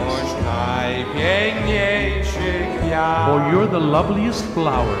times. Boś najpiękniejszy kwiat. For you're the loveliest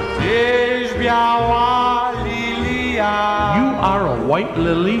flower. Tyś biała lilia, You are a white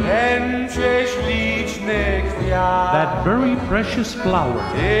lily, ten prześliczny kwiat. that very precious flower.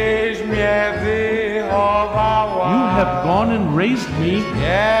 Tyś mnie wychowała, You have gone and raised me,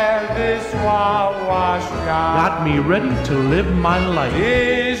 mnie wysłała świat. got me ready to live my life.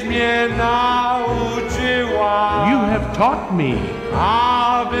 Tyś mnie nauczyła, You have taught me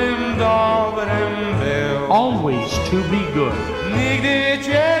abym dobrym był. always to be good. Nigdy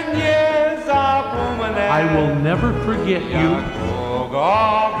cię nie zapomnę, I will never forget you jak długo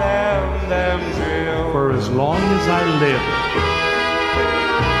będę żył. for as long as I live.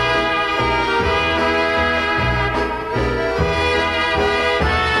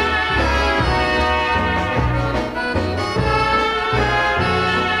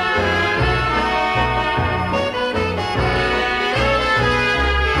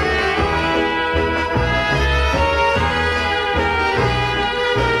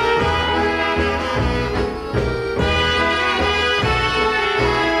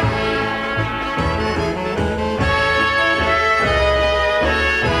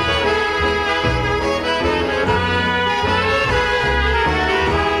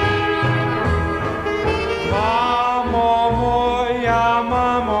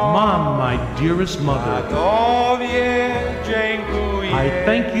 dearest mother. Tobie dziękuję I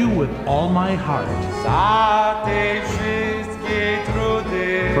thank you with all my heart za te wszystkie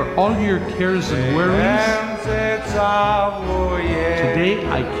trudy. for all your cares and worries. Ręce całuję. Today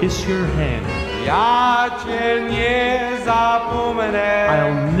I kiss your hand. Ja cię nie zapomnę.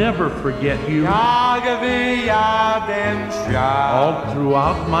 I'll never forget you Jak wyjadę w świat. all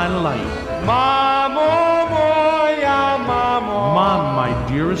throughout my life. Mamo moja, mamo. Mom, my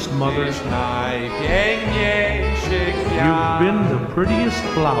dearest mother, Tyś najpiękniejszy kwiat. you've been the prettiest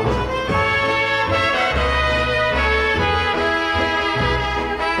flower.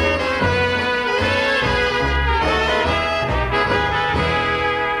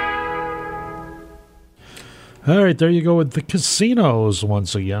 All right, there you go with the Casinos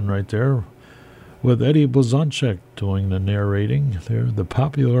once again, right there, with Eddie Blazonczyk doing the narrating. There, the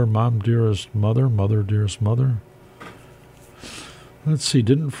popular Mom Dearest Mother, Mother Dearest Mother. Let's see,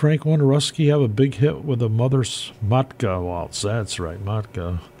 didn't Frank Wondorowski have a big hit with the Mother's Matka Waltz? That's right,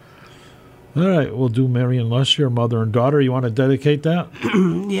 Matka. All right, we'll do Marion Lush, your mother and daughter. You want to dedicate that?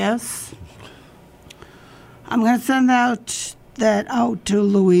 Yes. I'm going to send that out to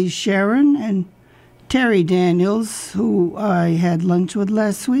Louise Sharon and Terry Daniels, who I had lunch with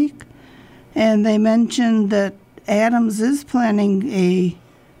last week. And they mentioned that Adams is planning a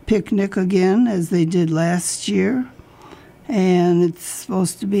picnic again, as they did last year. And it's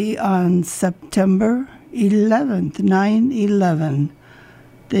supposed to be on September 11th, 9/11.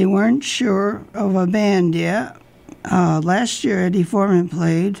 They weren't sure of a band yet. Last year, Eddie Foreman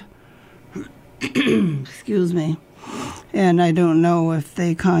played. Excuse me. And I don't know if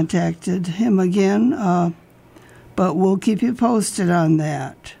they contacted him again, but we'll keep you posted on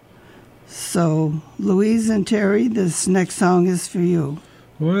that. So, Louise and Terry, this next song is for you.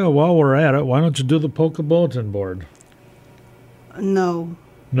 Well, while we're at it, why don't you do the Polka Bulletin Board? No,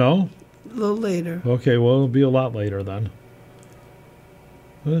 No? a little later. Okay, well, it'll be a lot later then.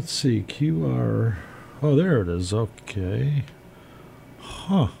 Let's see, QR. Oh, there it is. Okay.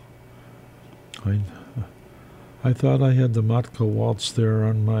 Huh. I thought I had the Matka Waltz there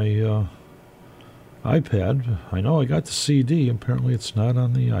on my iPad. I know I got the CD. Apparently it's not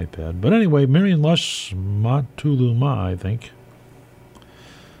on the iPad. But anyway, Marion Lush, Matuluma, I think.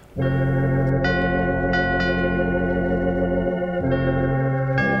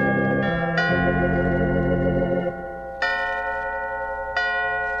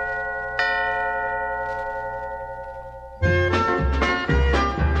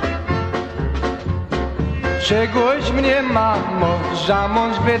 Czegoś mnie mamo za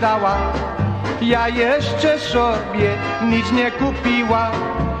mąż wydała, ja jeszcze sobie nic nie kupiła.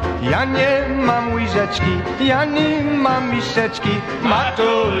 Ja nie mam łyżeczki, ja nie mam miseczki,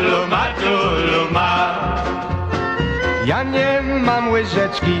 matulu, matulu ma. Ja nie mam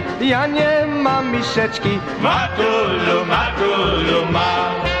łyżeczki, ja nie mam miseczki, matulu, matulu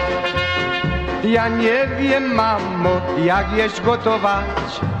ma. Ja nie wiem, mamo, jak jeść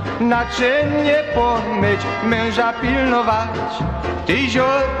gotować, naczynie pomyć, męża pilnować. Tyś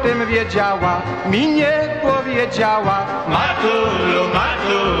o tym wiedziała, mi nie powiedziała, matulu,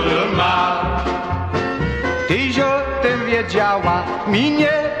 matulu ma. Tyś o tym wiedziała, mi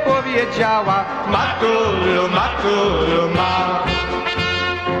nie powiedziała, matulu, matulu ma.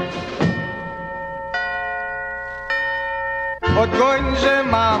 Odgońże,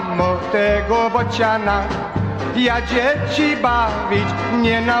 mamo, tego bociana, ja dzieci bawić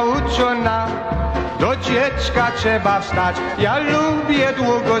nie nauczona. Do dziecka trzeba wstać, ja lubię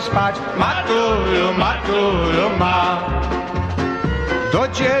długo spać, matulu, matulu ma. Do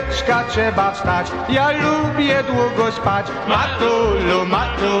dziecka trzeba wstać, ja lubię długo spać, matulu,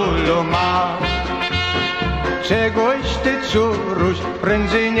 matulu ma. Czegoś ty, córuś,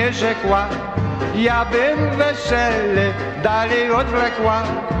 prędzej nie rzekła, ja bym wesele dalej odwlekła.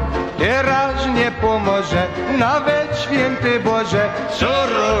 Teraz nie pomoże nawet święty Boże,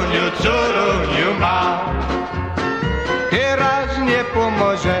 córuniu, córuniu ma. Teraz nie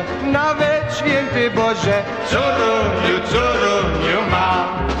pomoże nawet święty Boże, córuniu, córuniu ma.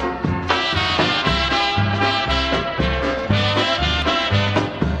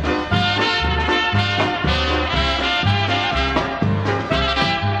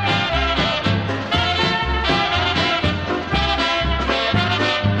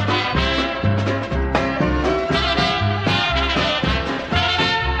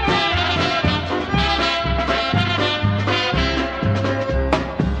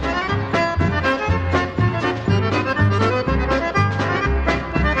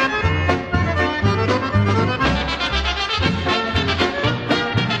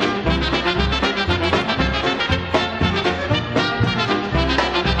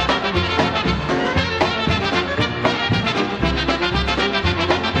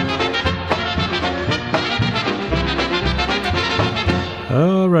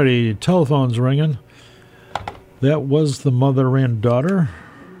 righty, telephone's ringing. That was The Mother and Daughter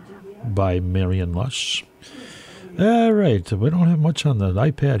by Marion Lush. All right, we don't have much on the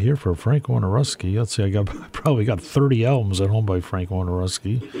iPad here for Frank Wojnarowski. Let's see, I probably got 30 albums at home by Frank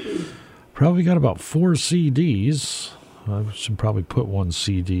Wojnarowski. Probably got about 4 CDs. I should probably put 1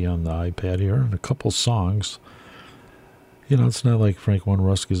 CD on the iPad here and a couple songs. You know, it's not like Frank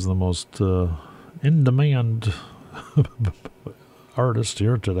Wojnarowski is the most in-demand artist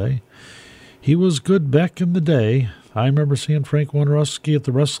here today. He was good back in the day. I remember seeing Frank Wojnarowski at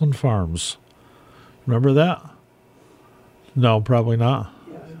the Wrestling Farms. Remember that? No, probably not.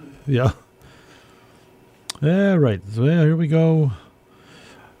 Yeah. All right. Well, here we go.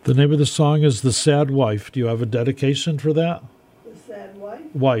 The name of the song is The Sad Wife. Do you have a dedication for that? The Sad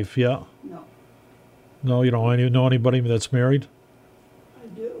Wife? Wife, yeah. No. No, you don't know anybody that's married? I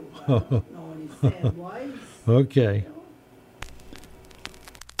do. I don't know any sad wives. Okay.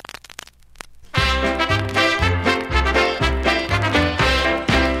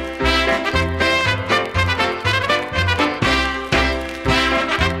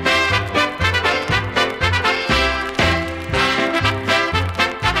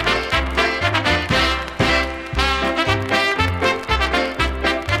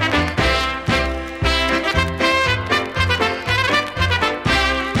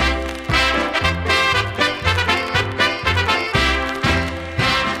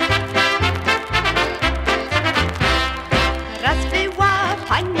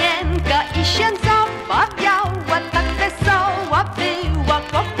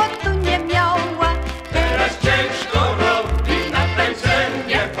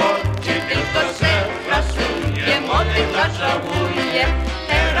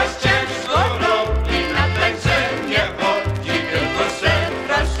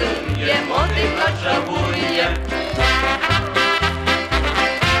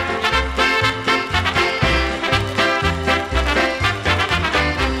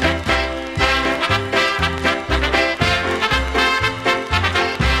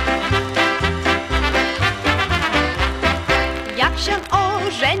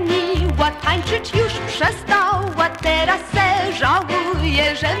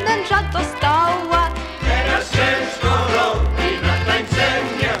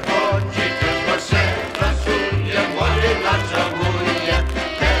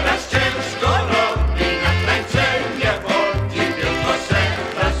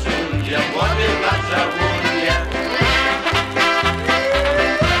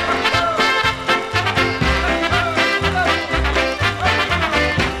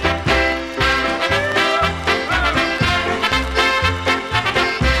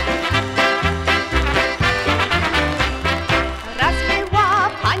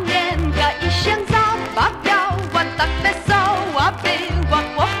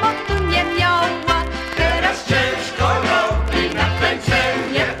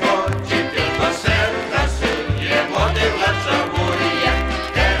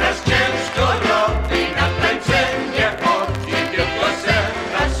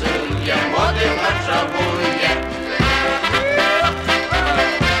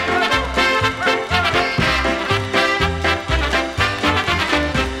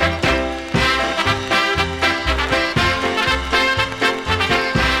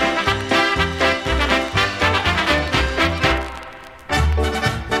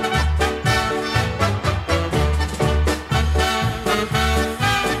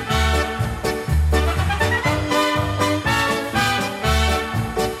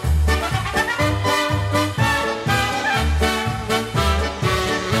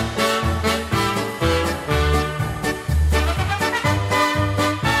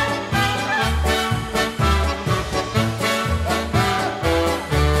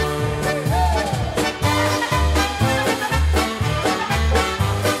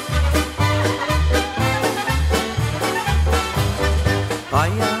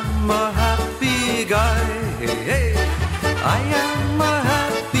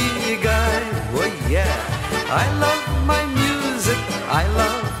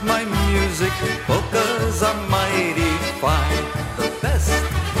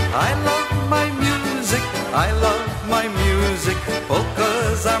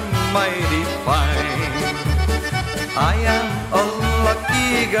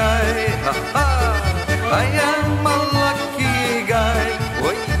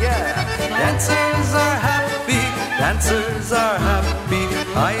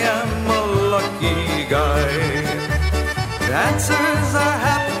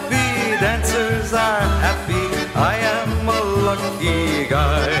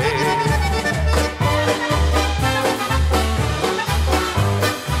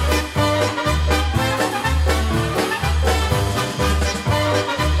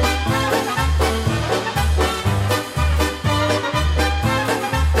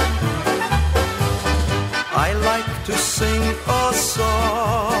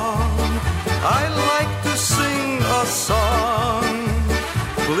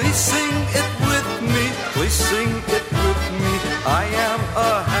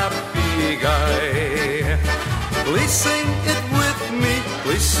 Please sing it with me,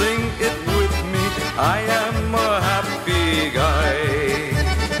 please sing it with me. I am a happy guy.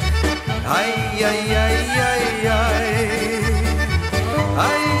 Ay, ay, ay, ay, ay.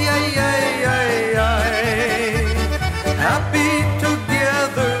 Ay, ay, ay, ay, ay. Happy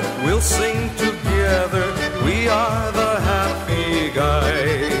together, we'll sing together. We are the happy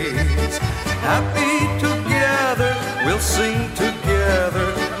guys. Happy together, we'll sing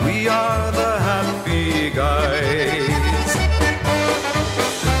together. We are the happy guys.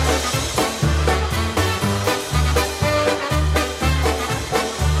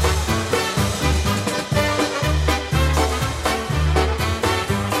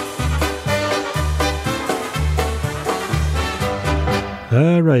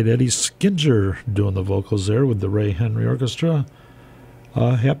 All right, Eddie Skinger doing the vocals there with the Ray Henry Orchestra.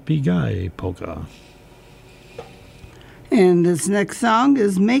 Happy Guy polka. And this next song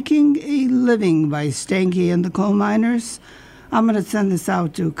is Making a Living by Stanky and the Coal Miners. I'm going to send this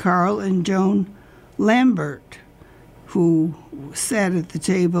out to Carl and Joan Lambert, who sat at the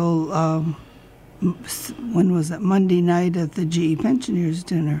table, when was it? Monday night at the GE Pensioners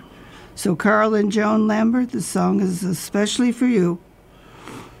dinner. So Carl and Joan Lambert, this song is especially for you.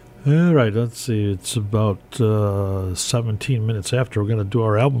 All right, let's see. It's about 17 minutes after. We're going to do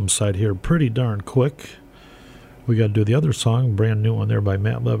our album side here pretty darn quick. We got to do the other song, brand new one there by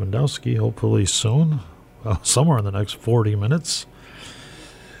Matt Lewandowski, hopefully soon, somewhere in the next 40 minutes.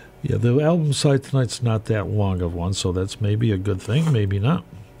 Yeah, the album side tonight's not that long of one, so that's maybe a good thing, maybe not.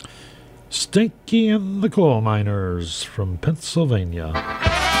 Stinky and the Coal Miners from Pennsylvania.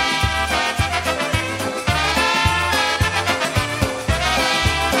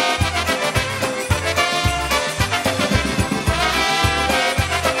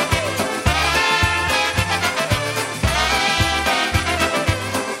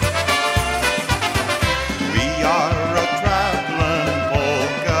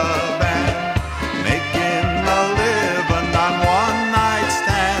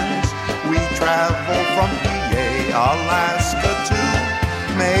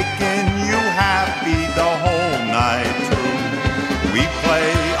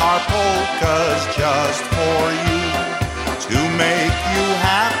 Just for you, to make you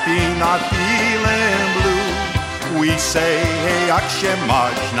happy, not feeling blue. We say, hey,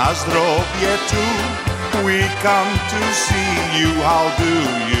 akshemach, na zdrowie tu. We come to see you, how do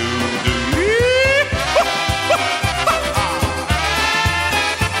you do?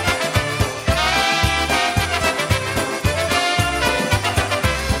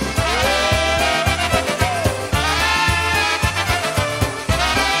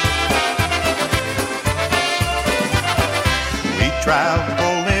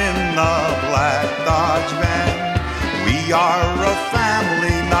 Travel in the black Dodge van. We are a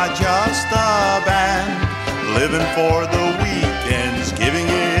family, not just a band. Living for the weekends, giving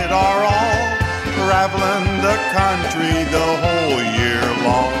it our all. Traveling the country the whole year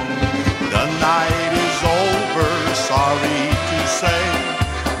long. The night is over, sorry to say.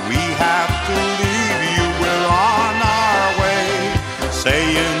 We have to leave you, we're on our way.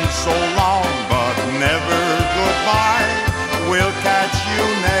 Saying so long, but never goodbye. We'll catch you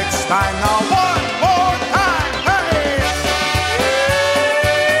next time. Now one more time, hey!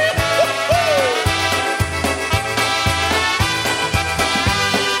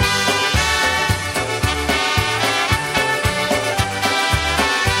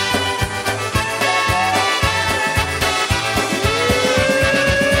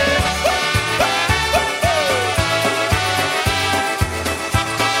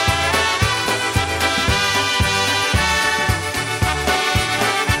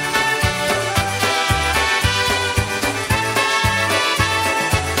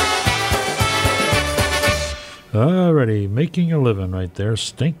 Alrighty, making a living right there.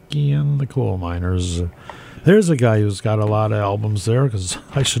 Stinky and the Coal Miners. There's a guy who's got a lot of albums there, because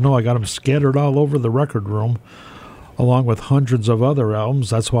I should know I got them scattered all over the record room, along with hundreds of other albums.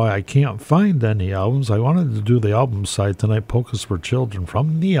 That's why I can't find any albums. I wanted to do the album side tonight, Polkas for Children,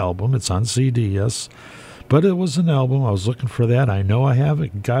 from the album. It's on CD, yes. But it was an album. I was looking for that. I know I have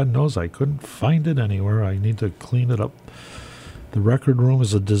it. God knows I couldn't find it anywhere. I need to clean it up. The record room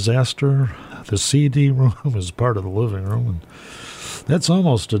is a disaster. The CD room is part of the living room. And that's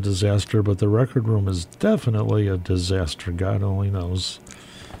almost a disaster, but the record room is definitely a disaster. God only knows.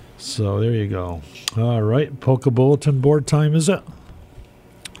 So there you go. All right, Polka Bulletin Board time is it?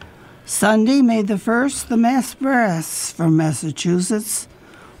 Sunday, May the 1st, the Mass Brass from Massachusetts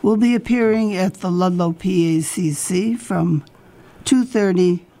will be appearing at the Ludlow PACC from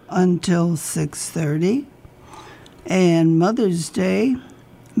 2:30 until 6:30. And Mother's Day,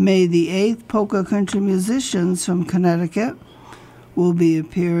 May the 8th, polka country musicians from Connecticut will be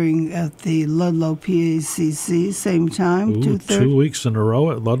appearing at the Ludlow PACC, same time, Ooh, 2:30. 2 weeks in a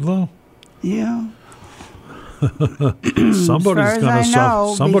row at Ludlow? Yeah. Somebody's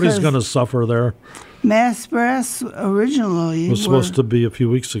because going to suffer there. Mass Brass originally It was supposed to be a few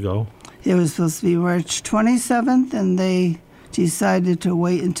weeks ago. It was supposed to be March 27th, and they decided to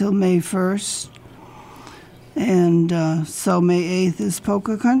wait until May 1st. And so May 8th is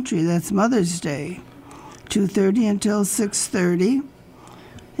Polka Country. That's Mother's Day, 2:30 until 6:30.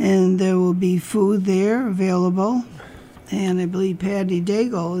 And there will be food there available. And I believe Patty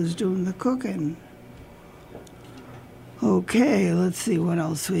Daigle is doing the cooking. Okay, let's see what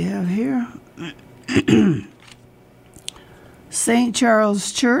else we have here. St.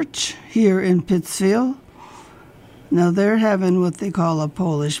 Charles Church here in Pittsfield. Now they're having what they call a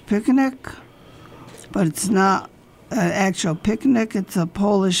Polish picnic, but it's not an actual picnic, it's a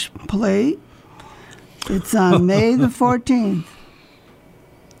Polish plate. It's on May the 14th.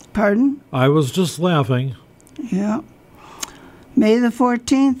 Pardon? I was just laughing. Yeah. May the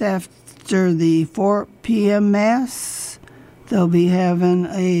 14th, after the 4 p.m. Mass, they'll be having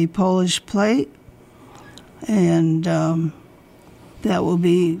a Polish plate, and that will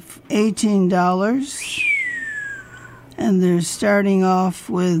be $18. And they're starting off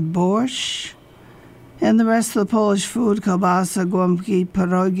with borscht, and the rest of the Polish food, kielbasa, głąbki,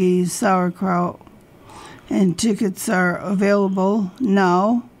 pierogi, sauerkraut, and tickets are available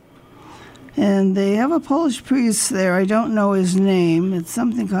now. And they have a Polish priest there. I don't know his name. It's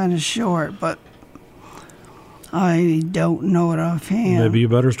something kind of short, but I don't know it offhand. Maybe you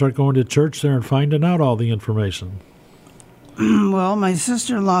better start going to church there and finding out all the information. Well, my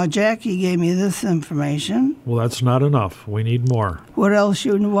sister-in-law, Jackie, gave me this information. Well, that's not enough. We need more. What else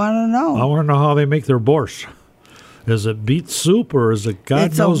you want to know? I want to know how they make their borscht. Is it beet soup or is it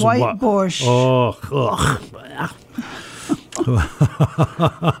God knows what? It's a white borscht. Oh,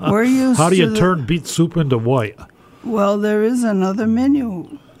 We're used how do you to turn beet soup into white? Well, there is another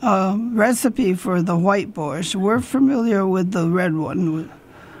menu recipe for the white borscht. We're familiar with the red one.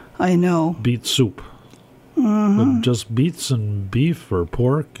 I know. Beet soup. Mm-hmm. With just beets and beef or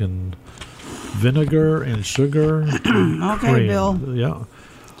pork and vinegar and sugar. And Okay, cream. Bill. Yeah.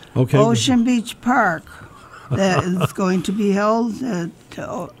 Okay. Ocean Beach Park. That is going to be held at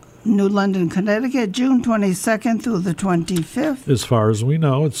New London, Connecticut, June 22nd through the 25th. As far as we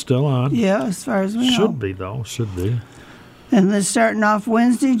know, it's still on. Yeah, as far as we know. Should be, though. Should be. And they're starting off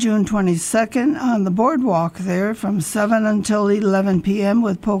Wednesday, June 22nd on the boardwalk there from 7 until 11 p.m.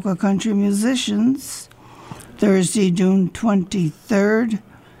 with polka country musicians. Thursday, June 23rd,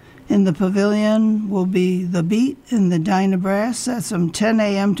 in the pavilion will be The Beat and the Dyna Brass. That's from 10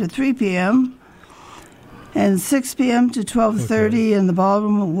 a.m. to 3 p.m. And 6 p.m. to 12:30 in the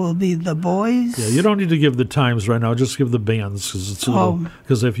ballroom will be The Boys. Yeah, you don't need to give the times right now. Just give the bands because it's a little.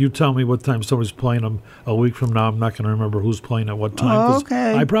 Because if you tell me what time somebody's playing them a week from now, I'm not going to remember who's playing at what time. 'Cause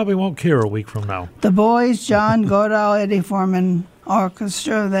Okay. I probably won't care a week from now. The Boys, John Godal, Eddie Foreman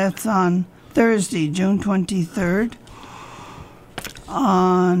Orchestra. That's on Thursday, June 23rd.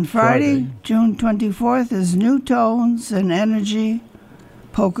 On Friday, June 24th, is New Tones and Energy.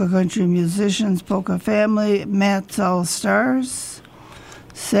 Polka Country Musicians, Polka Family, Matt's All Stars.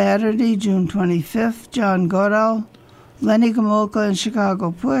 Saturday, June 25th, John Godal, Lenny Gomulka, and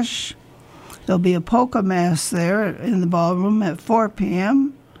Chicago Push. There'll be a polka mass there in the ballroom at 4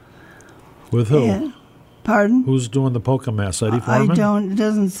 p.m. With who? And, pardon? Who's doing the polka mass? Eddie Foreman? It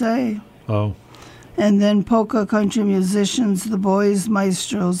doesn't say. Oh. And then polka country musicians, the Boys,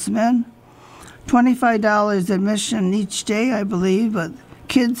 Maestros, Men. $25 admission each day, I believe, but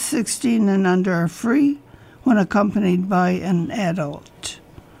kids 16 and under are free when accompanied by an adult.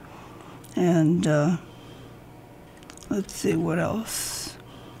 And let's see what else.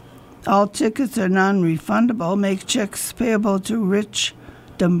 All tickets are non-refundable. Make checks payable to Rich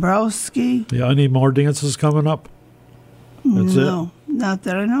Dombrowski. Yeah, any more dances coming up? That's No, not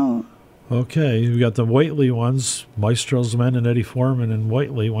that I know. Okay, you got the Whiteley ones, Maestros Men and Eddie Foreman and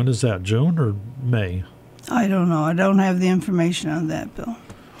Whiteley. When is that, June or May? I don't know. I don't have the information on that, Bill.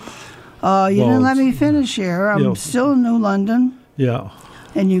 You didn't let me finish here. I'm still in New London. Yeah.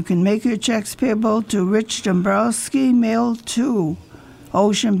 And you can make your checks payable to Rich Dombrowski, mail to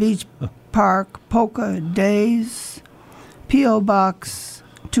Ocean Beach Park, Polka Days, P.O. Box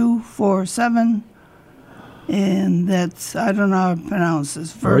 247. And that's, I don't know how to pronounce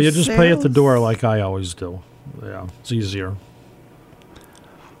this. Or you just pay at the door like I always do. Yeah, it's easier.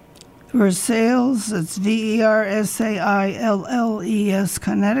 Versailles, it's Versailles,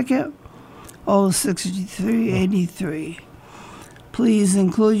 Connecticut, 06383. Please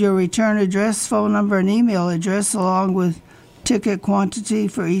include your return address, phone number, and email address along with ticket quantity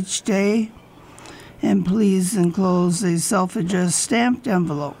for each day. And please enclose a self-addressed stamped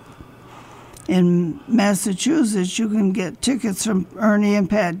envelope. In Massachusetts, you can get tickets from Ernie and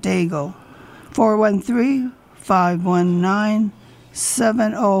Pat Dago.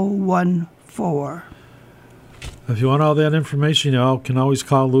 413-519-7014. If you want all that information, you can always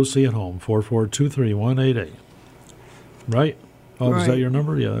call Lucy at home, 442-3188. Right? Oh, Is that Right. your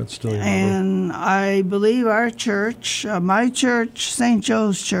number? Yeah, that's still your number. And I believe our church, my church, St.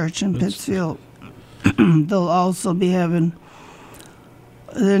 Joe's Church in Pittsfield, they'll also be having,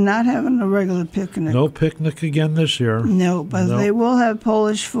 they're not having a regular picnic. No picnic again this year. No, but Nope. they will have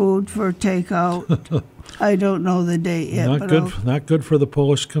Polish food for takeout. I don't know the date yet. Not but good. Not good for the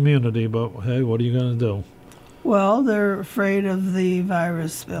Polish community, but hey, what are you going to do? Well, they're afraid of the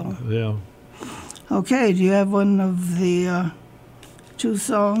virus, Bill. Yeah. Okay, do you have one of the two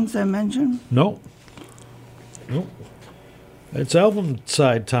songs I mentioned? Nope. It's album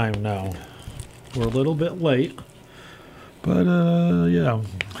side time now. We're a little bit late, but yeah.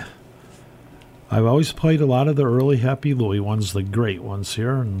 I've always played a lot of the early Happy Louie ones, the great ones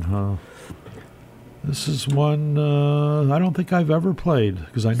here, and this is one I don't think I've ever played,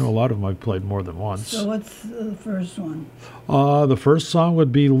 because I know a lot of them I've played more than once. So what's the first one? The first song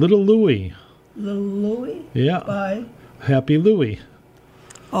would be Little Louie. Little Louie? Yeah. By? Happy Louie.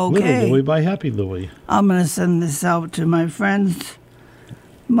 Okay. Little Louie by Happy Louie. I'm going to send this out to my friends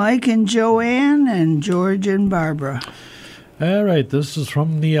Mike and Joanne and George and Barbara. All right, this is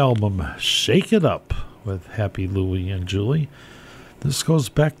from the album Shake It Up with Happy Louie and Julie. This goes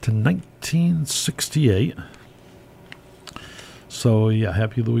back to 1968. So, yeah,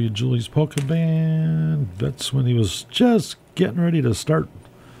 Happy Louie and Julie's Polka Band. That's when he was just getting ready to start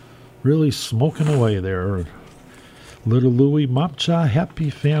really smoking away there. Little Louie, Mopcha, Happy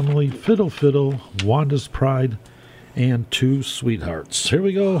Family, Fiddle Fiddle, Wanda's Pride, and Two Sweethearts. Here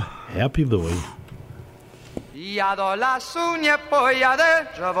we go, Happy Louie. Ja do lasu nie pojadę,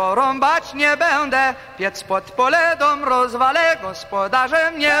 drzewo rąbać nie będę, piec pod pole dom rozwalę,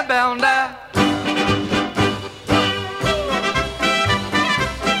 gospodarzem nie będę.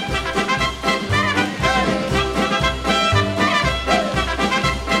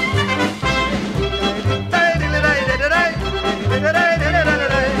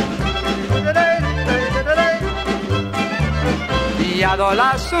 Ja do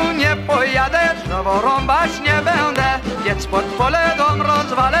lasu nie pojadę, drzewo rąbać nie będę, piec pod pole dom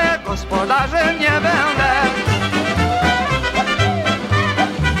rozwalę, gospodarzem nie będę.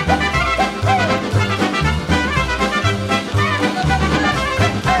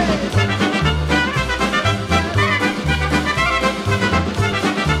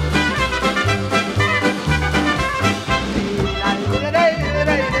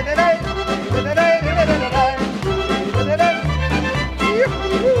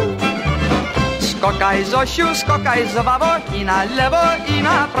 Skokaj Zosiu, skokaj Zowawo, i na lewo, i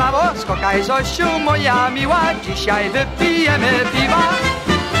na prawo. Skokaj Zosiu, moja miła, dzisiaj wypijemy piwa.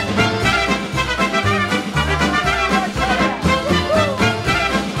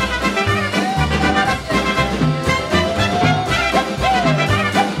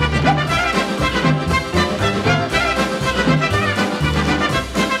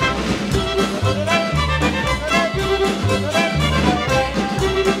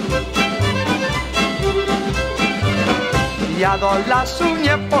 Ja do lasu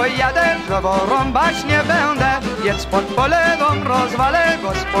nie pojadę, drzewo rąbać nie będę, piec pod pole dom rozwalę,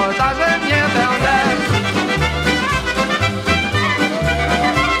 gospodarzem nie będę.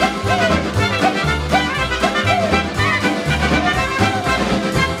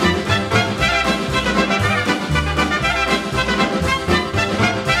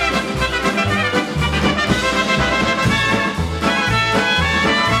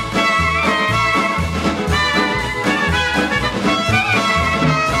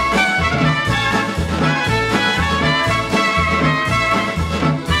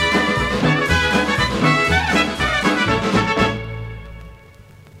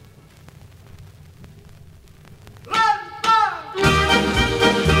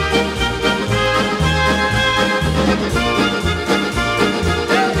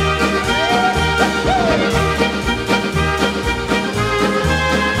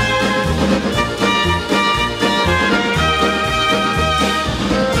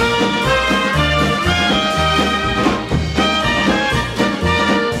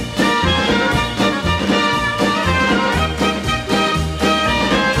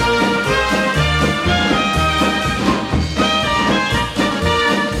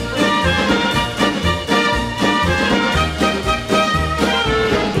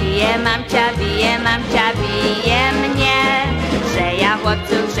 mamcia bije mnie, że ja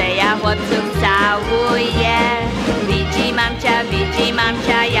chłopców całuję. Widzi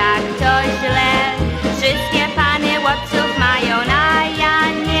mamcia, jak to źle, wszystkie pany chłopców mają, a ja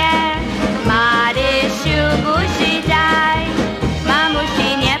nie. Marysiu, buzi daj,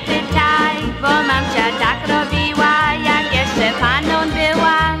 mamusi nie pytaj, bo mamcia tak robiła, jak jeszcze paną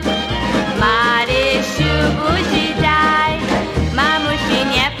była. Marysiu, buzi daj, mamusi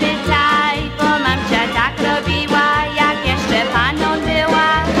nie pytaj, bo mamcia tak robiła, jak jeszcze paną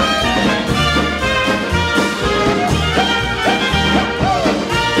była.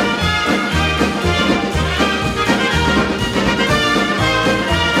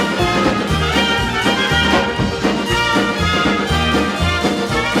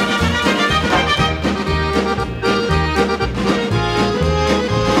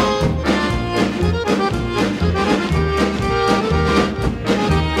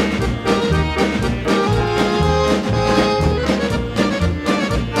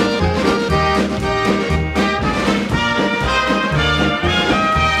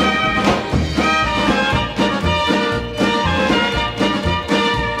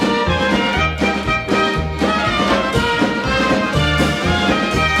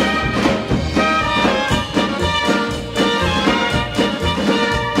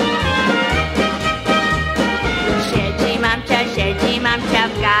 Siedzi mamcia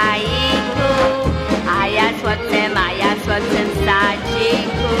w gajku, a ja słodzem w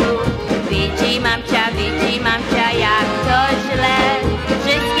sadziku. Widzi mamcia, jak to źle,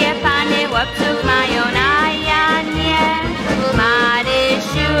 wszystkie pany chłopców mają, a ja nie.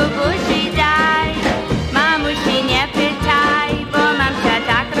 Marysiu, buzi daj, mamusi nie pytaj, bo mamcia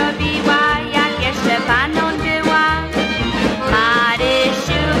tak robiła, jak jeszcze paną była.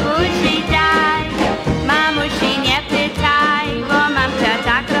 Marysiu, buzi daj, mamusi nie pytaj, bo mamcia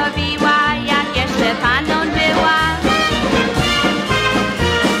tak robiła, jak jeszcze paną była.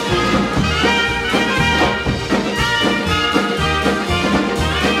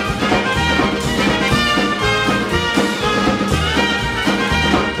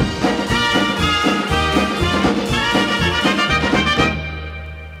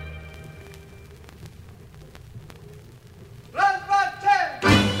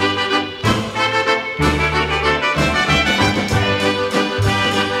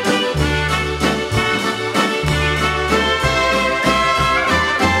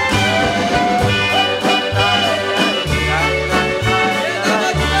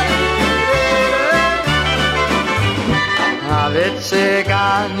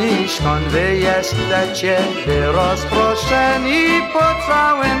 Cygani, skąd wy jesteście? Wy rozproszeni po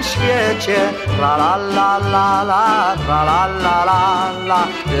całym świecie. La la la la la, la la la la la.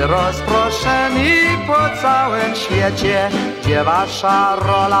 Wy rozproszeni po całym świecie. Gdzie wasza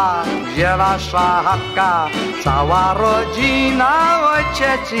rola, gdzie wasza chatka? Cała rodzina,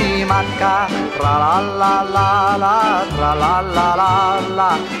 ojciec i matka. Tra la la la la, tra la la la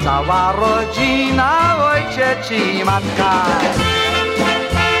la. Cała rodzina, ojciec i matka.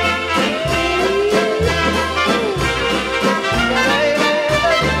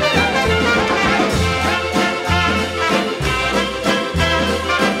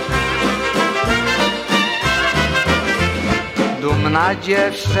 Dumna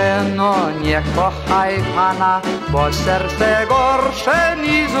dziewczyno, niech kochaj Pana, bo serce gorsze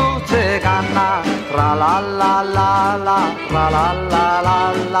niż u cygana. Tra la la la la, tra la la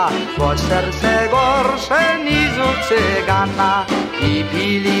la la, bo serce gorsze niż u cygana. I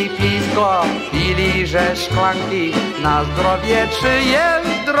pili pisko, pili że szklanki, na zdrowie czyje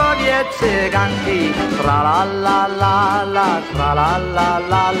zdrowie cyganki. Tra la la la la, tra la la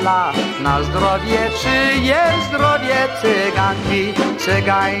la la, na zdrowie czyje zdrowie cyganki.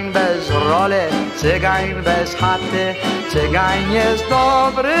 Cygań bez roli, cygań bez chaty, cygań jest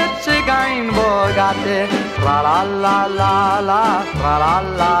dobry, cygań bogaty. Tra la la la la, tra la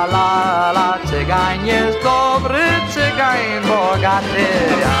la la la, cygań jest dobry, cygań bogaty.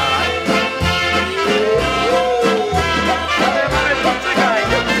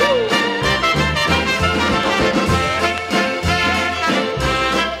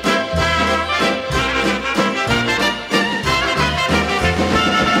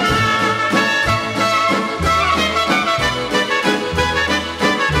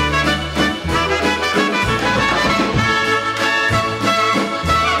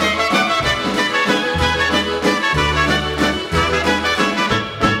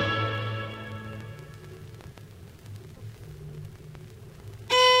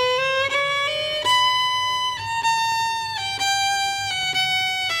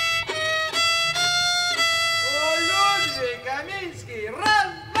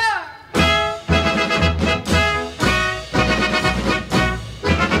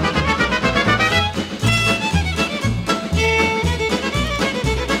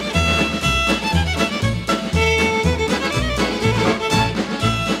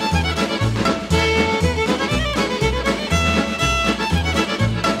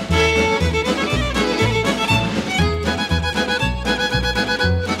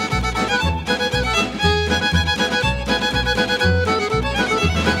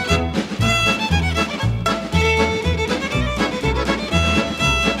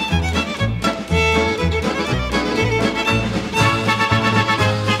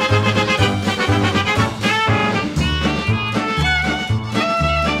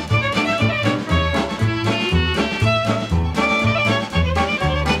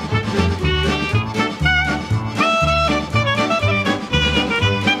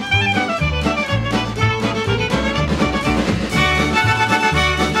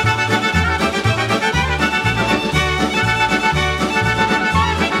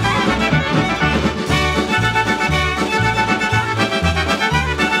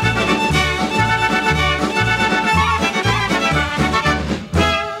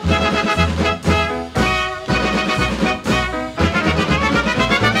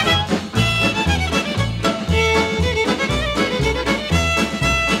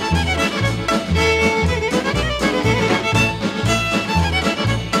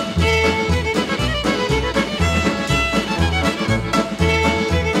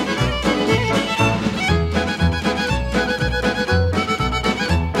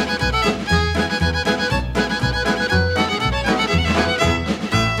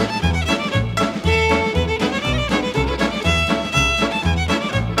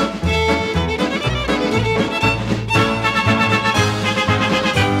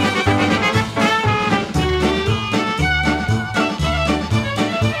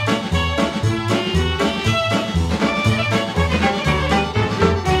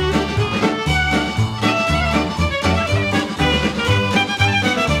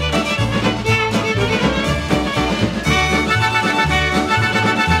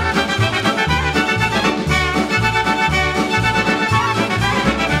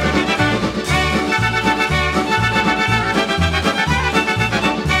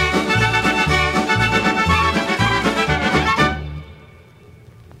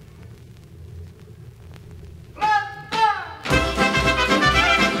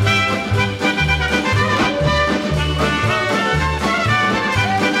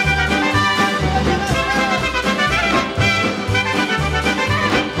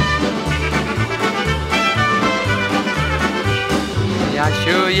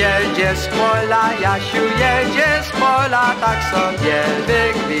 Jasiu jedzie z pola, Jasiu jedzie z pola, tak sobie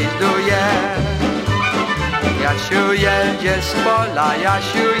wygwizduje. Jasiu jedzie z pola,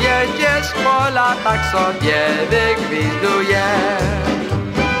 Jasiu jedzie z pola, tak sobie wygwizduje.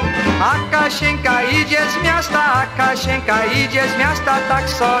 A Kasienka idzie z miasta, a Kasienka idzie z miasta, tak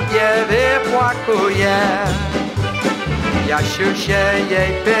sobie wypłakuje. Jasiu się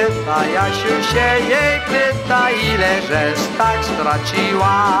jej pyta, Jasiu się jej pyta, ile żeś tak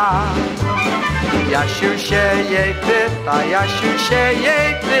straciła. Jasiu się jej pyta, Jasiu się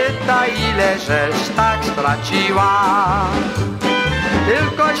jej pyta, ile żeś tak straciła.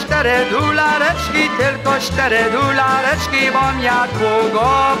 Tylko 4 dolareczki, tylko 4 dolareczki, bo mnie długo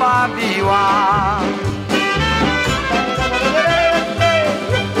bawiła.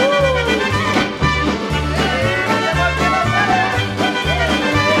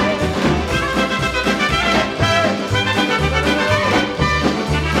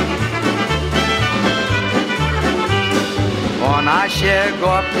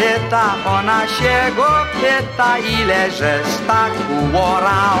 Ona się go pyta, ile żeś tak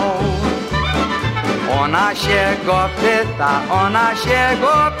uorał. Ona się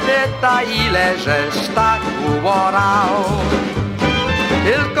go pyta, ile żeś tak uorał.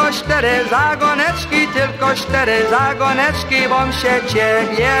 Tylko 4 zagoneczki, tylko 4 zagoneczki, bom się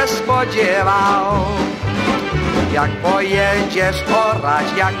ciebie spodziewał. Jak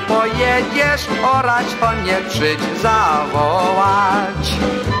pojedziesz orać, to mnie przyjdź zawołać.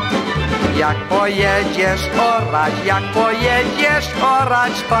 Jak pojedziesz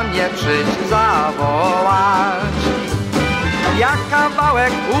orać, to mnie przyjdź zawołać. Jak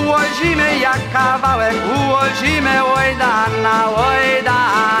kawałek ułożymy, oj dana, oj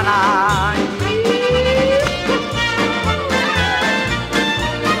dana.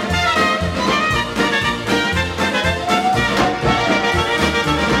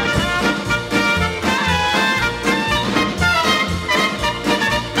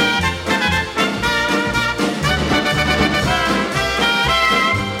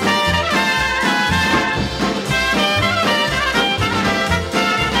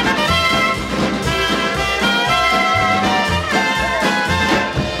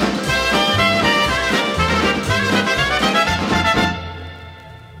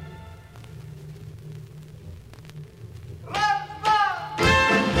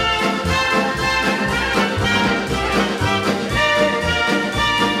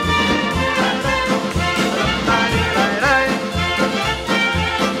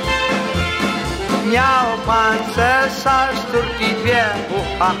 Cesarz córki 2,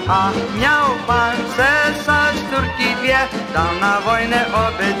 miał pan cesarz córki 2, dał na wojnę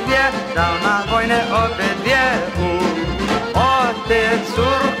obydwie, O ty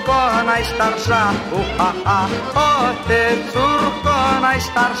córko najstarsza, o ty córko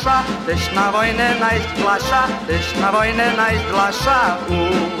najstarsza, tyś na wojnę najzdlasza,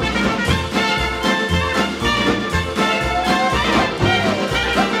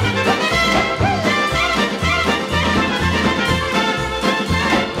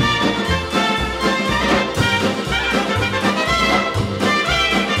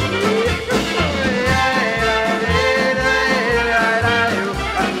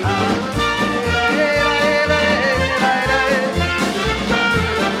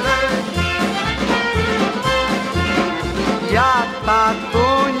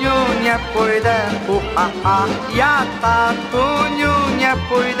 nie pójdę, ja tatuniu nie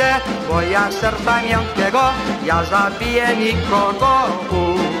pójdę, bo ja serca miękkiego, ja zabiję nikogo.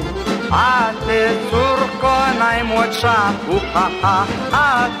 A ty córko najmłodsza,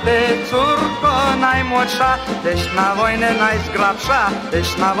 a ty córko najmłodsza, tyś na wojnę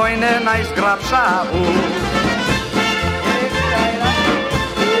najzgrabsza,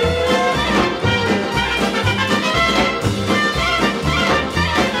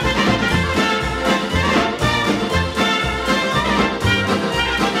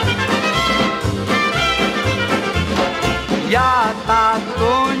 Ja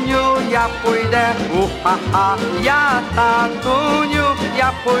tatuniu, ja pójdę, ja tatuniu,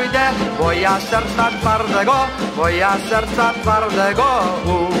 ja pójdę, bo ja serca twardego,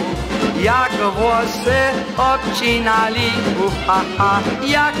 jak włosy obcinali,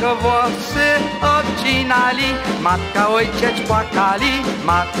 jak włosy obcinali, matka ojciec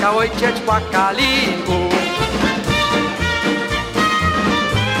płakali,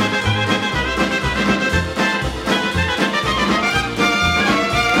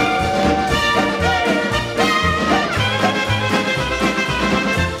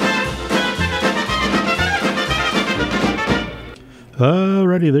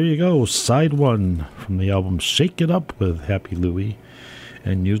 Alrighty, there you go. Side 1 from the album Shake It Up with Happy Louie.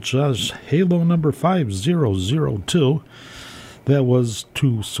 and Utah's Halo number 5002. That was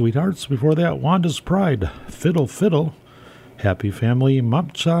Two Sweethearts. Before that, Wanda's Pride, Fiddle Fiddle, Happy Family,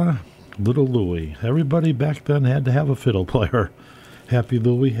 Mopcha, Little Louie. Everybody back then had to have a fiddle player. Happy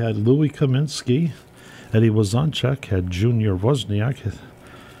Louie had Louis Kaminsky. Eddie Wozniak had Junior Wozniak.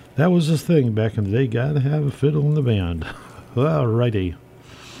 That was his thing back in the day. Got to have a fiddle in the band. All righty.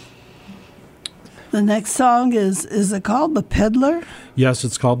 The next song is it called The Peddler? Yes,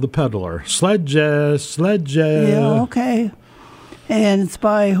 it's called The Peddler. Sledge. Yeah, okay. And it's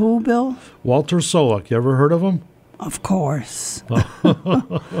by who, Bill? Walter Solek. You ever heard of him? Of course.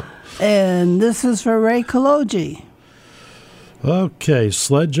 And this is for Ray Kaloji. Okay,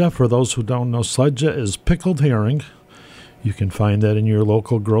 Sledja, for those who don't know, Sledja is pickled herring. You can find that in your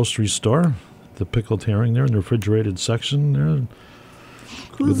local grocery store. The pickled herring there in the refrigerated section there.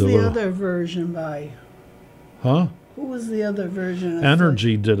 Who's the other version by? Huh? Who was the other version? Of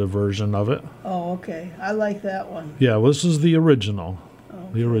Energy did a version of it. Oh, okay. I like that one. Yeah, well, this is the original.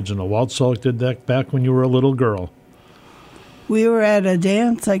 Okay. The original. Walt Solek did that back when you were a little girl. We were at a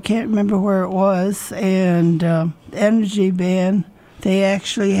dance, I can't remember where it was, and Energy Band, they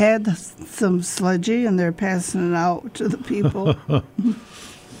actually had some Sledgy, and they're passing it out to the people.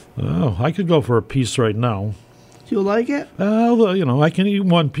 Oh, I could go for a piece right now. Do you like it? I can eat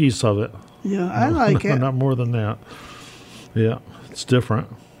one piece of it. Yeah, I like it. Not more than that. Yeah, it's different.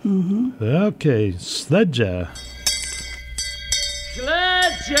 Mm-hmm. Okay, Sledja.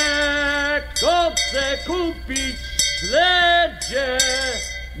 Śledzie, kopce kupić, śledzie,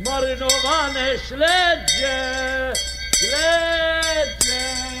 marynowane śledzie, śledzie.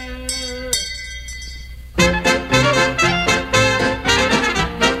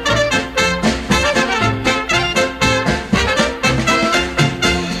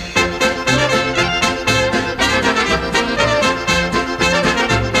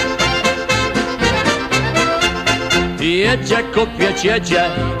 Jedzie, kupiec jedzie,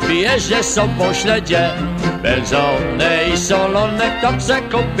 bierze sobą śledzie. Wędzone i solone, kto chce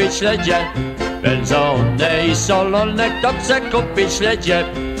kupić śledzie? Wędzone i solone, kto chce kupić śledzie?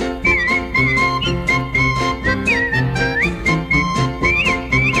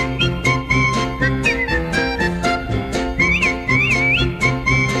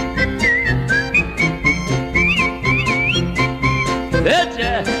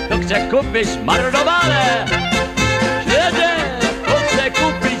 Śledzie, kto chce kupić marynowane? Śledzie, kto chce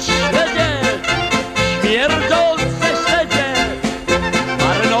kupić śledzie? Śmierdzące śledzie,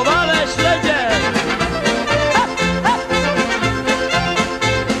 marynowane śledzie.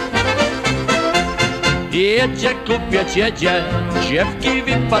 Jedzie, kupiec jedzie, dziewki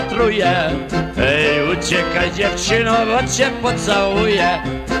wypatruje. Ej, uciekaj dziewczyno, bo cię pocałuję.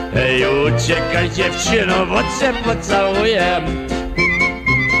 Ej, uciekaj dziewczyno, bo cię pocałuję.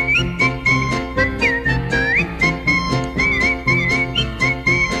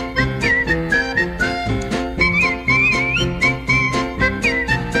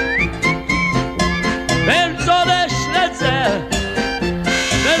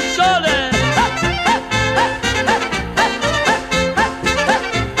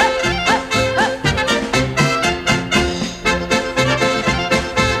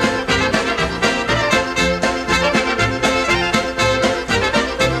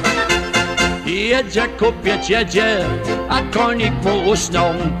 Jedzie, kupiec jedzie, a konik mu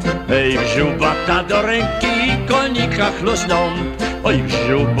usnął. Ej, wziął bata do ręki i konika chlusnął. Oj,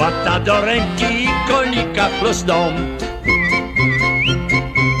 wziął bata do ręki i konika chlusnął.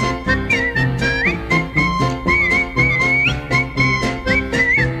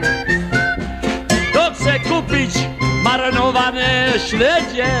 Kto chce kupić marynowane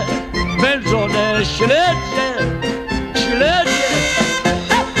śledzie, wędzone śledzie, śledzie.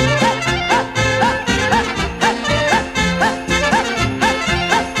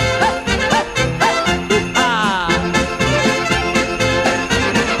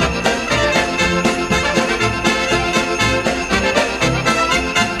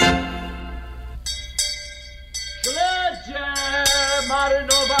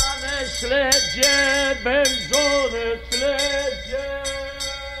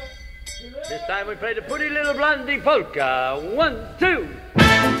 This time we play the pretty little blondie polka. 1, 2.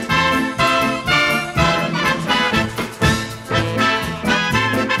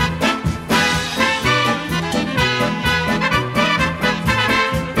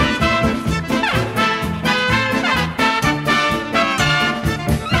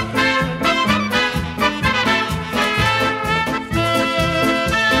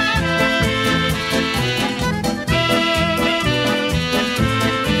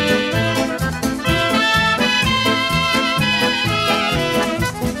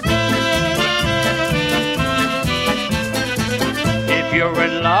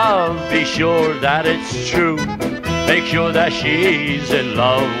 be sure that it's true. Make sure that she's in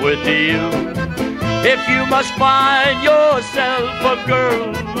love with you. If you must find yourself a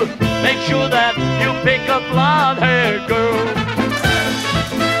girl, make sure that you pick a blonde-haired girl.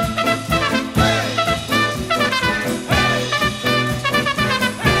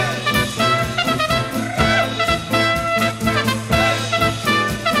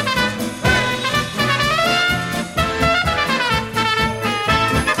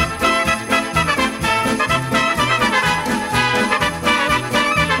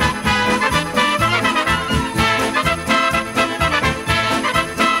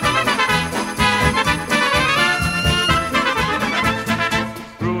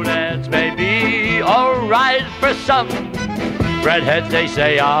 For some redheads, they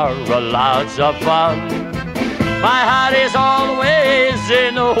say, are a lots of fun. My heart is always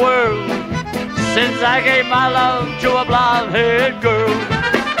in the world since I gave my love to a blonde-haired girl.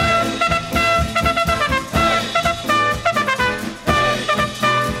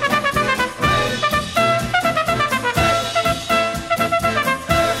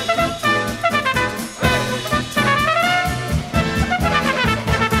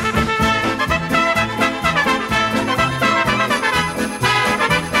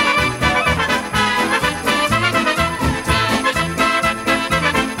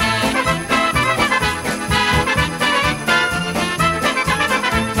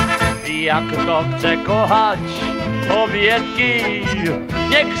 Jak to chce kochać powieki,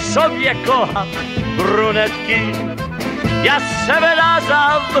 niech sobie kocha brunetki. Ja sebe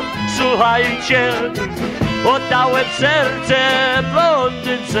nazam, słuchajcie, oddałem serce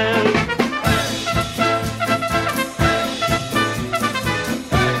blondynce.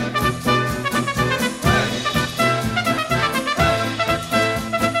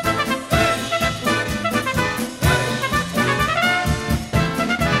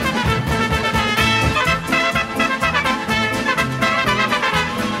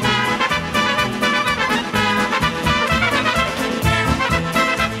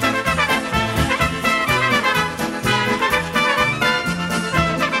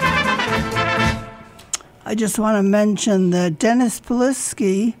 I just want to mention that Dennis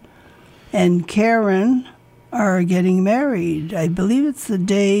Polisky and Karen are getting married. I believe it's the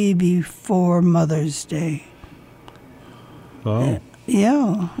day before Mother's Day. Oh.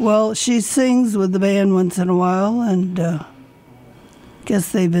 Yeah. Well, she sings with the band once in a while, and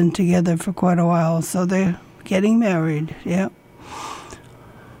guess they've been together for quite a while, so they're getting married. Yeah.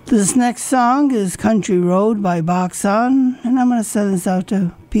 This next song is Country Road by Boxon, and I'm going to send this out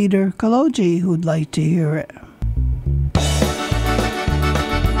to Peter Kaloji, who'd like to hear it.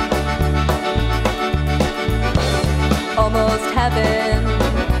 Almost heaven,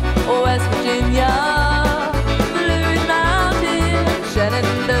 West Virginia, Blue Mountain,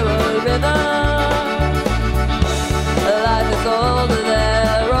 Shenandoah River. Life is older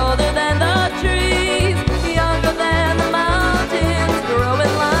there, older than the trees, younger than the mountains,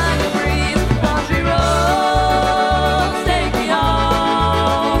 growing like a breeze. Country roads take me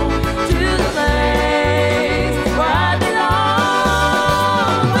on to the place where I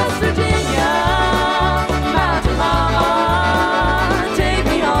belong. West Virginia, mountain mama, take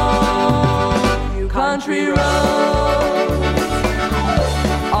me home. You country roads,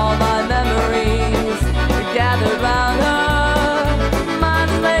 all my memories are gathered round her.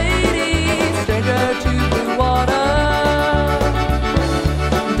 Mine's lady, stranger to blue water,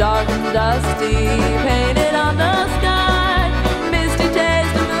 dark and dusty, painted on the sky, misty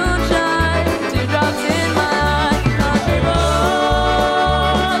taste of moonshine, teardrops in my eye. Country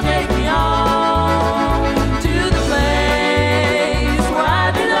road, take me home to the place where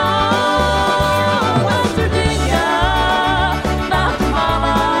I belong. West Virginia, mountain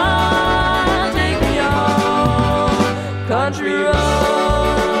mama, take me home. Country road.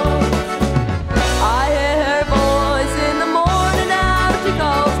 I hear her voice in the morning hour. She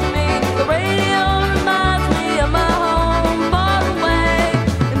calls to me. The radio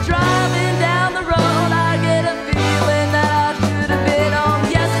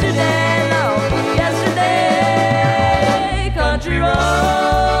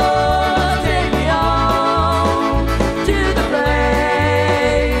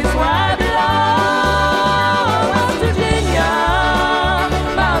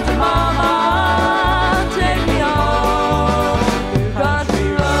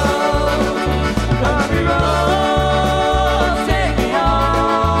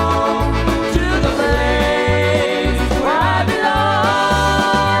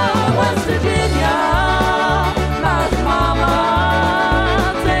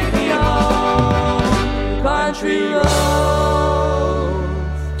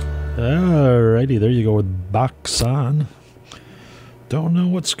righty, there you go with Baksan. Don't know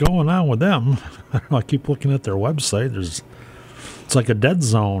what's going on with them. I don't know, I keep looking at their website. It's like a dead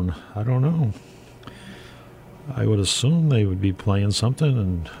zone. I don't know. I would assume they would be playing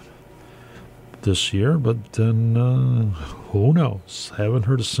something this year, but then who knows? Haven't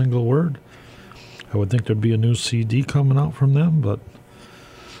heard a single word. I would think there'd be a new CD coming out from them, but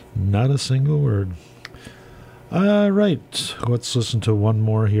not a single word. All right, let's listen to one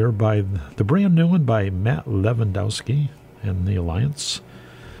more here by the brand new one by Matt Lewandowski and the Alliance.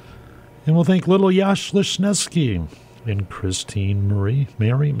 And we'll thank little Yash Lishnesky and Christine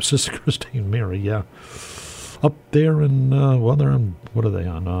Mary, Sister Christine Mary, yeah. Up there in, they're on, what are they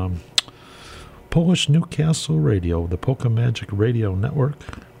on? Polish Newcastle Radio, the Polka Magic Radio Network.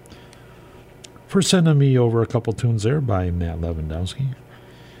 For sending me over a couple tunes there by Matt Lewandowski.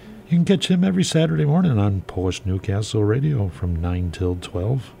 You can catch him every Saturday morning on Polish Newcastle Radio from 9 till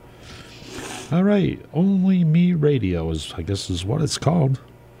 12. All right, Only Me Radio is what it's called.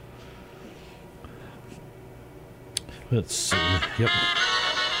 Let's see. Yep.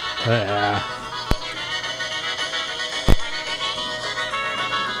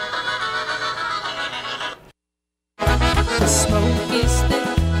 The smoke is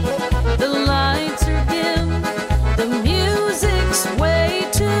thick, the lights are dim, the music's way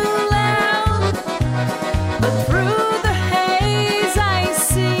too loud. But through the haze I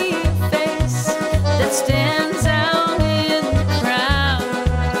see a face that stands out in the crowd.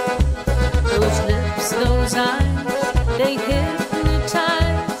 Those lips, those eyes, they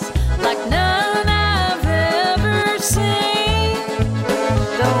hypnotize like none I've ever seen.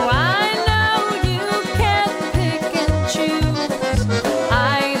 Though I know you can't pick and choose,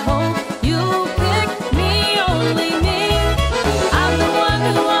 I hope you pick me, only me. I'm the one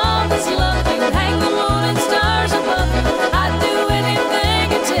who always loved you, hang the moon and stars above you. I'd do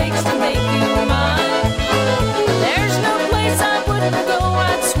anything it takes to make you mine. There's no place I wouldn't go,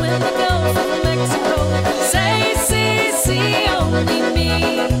 I'd swim the Gulf of Mexico. Say, see, only me.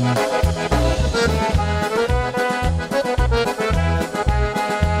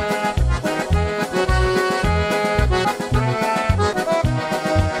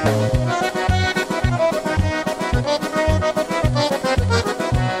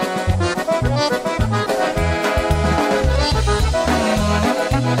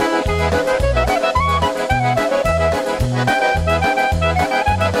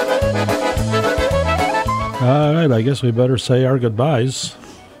 All right, I guess we better say our goodbyes.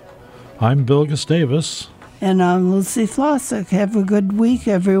 I'm Bill Gustavus. And I'm Lucy Flossick. Have a good week,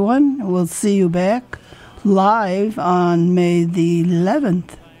 everyone. We'll see you back live on May the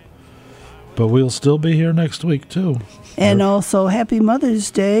 11th. But we'll still be here next week, too. And also, Happy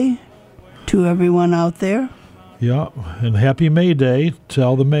Mother's Day to everyone out there. Yeah, and Happy May Day to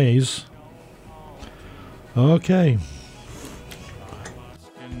all the Mays. Okay.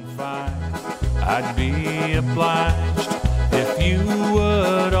 I'd be obliged if you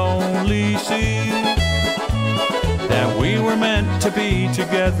would only see that we were meant to be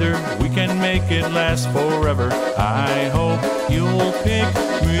together. We can make it last forever. I hope you'll pick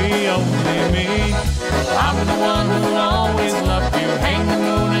me, only me. I'm the one who'll always love you, hang the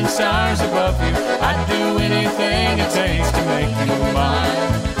moon and stars above you. I'd do anything it takes to make you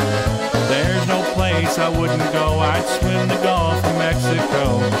mine. There's no place I wouldn't go, I'd swim the Gulf of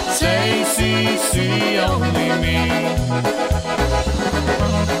Mexico. Say, see, only me.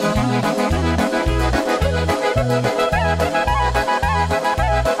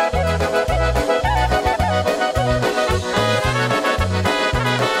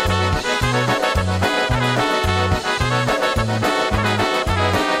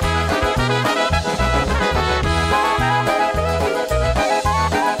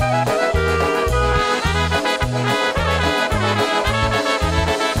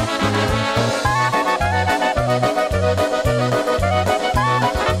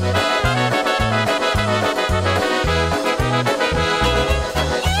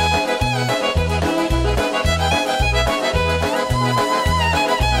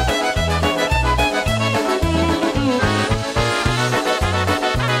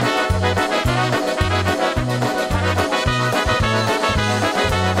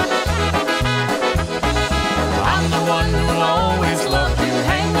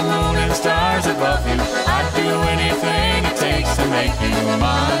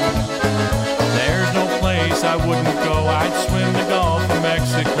 I wouldn't go, I'd swim the Gulf of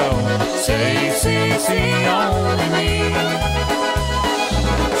Mexico. Say, see, only me.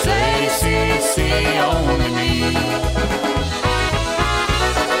 Say, see, only me.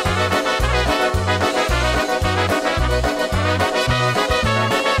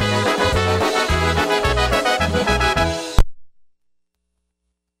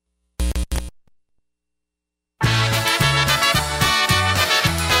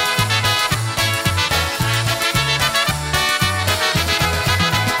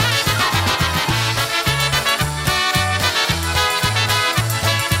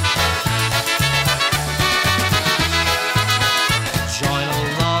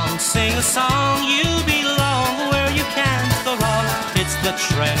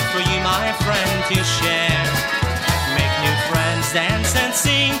 trend for you, my friend, to share. Make new friends, dance and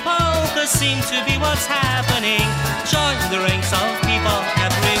sing. Polka seem to be what's happening. Join the ranks of people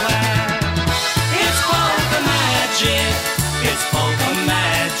everywhere. It's polka magic. It's polka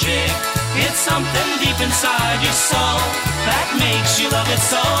magic. It's something deep inside your soul that makes you love it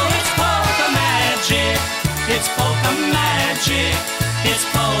so. It's polka magic. It's polka magic. It's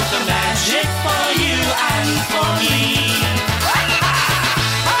polka magic for you and for me.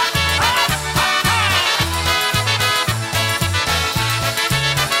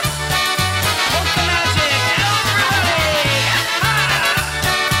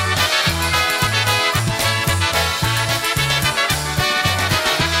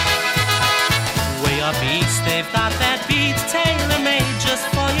 They've got that beat tailor-made just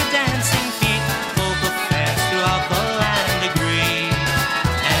for your dancing feet. Polka fans throughout the land agree.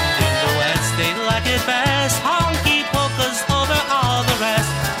 And in the West they like it best. Honky polkas over all the rest.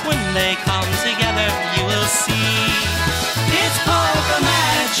 When they come together you will see. It's polka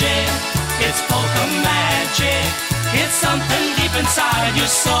magic. It's polka magic. It's something deep inside your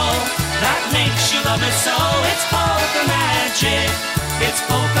soul that makes you love it so. It's polka magic. It's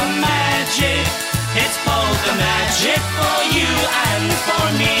polka magic. It's polka magic for you and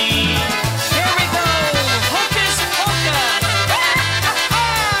for me. Here we go, Hocus Pocus.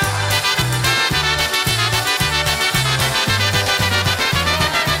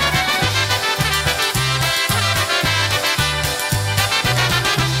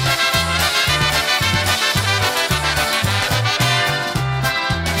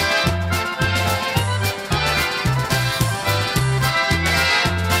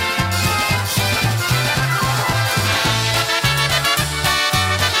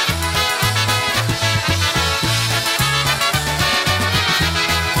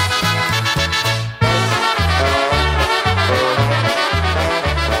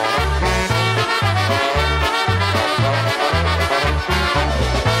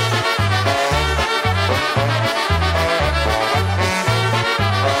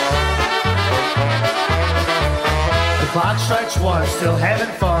 Clock strikes one, still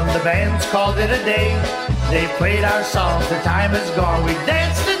having fun. The band's called it a day. They played our songs, the time is gone. We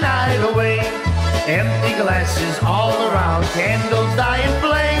danced the night away. Empty glasses all around, candles dying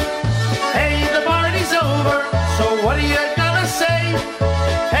flame. Hey, the party's over, so what are you gonna say?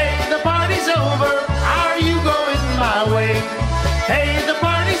 Hey, the party's over, are you going my way? Hey, the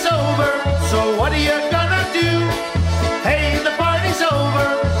party's over, so what are you gonna do? Hey, the party's over,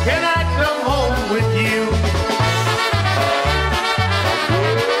 can I come home with you?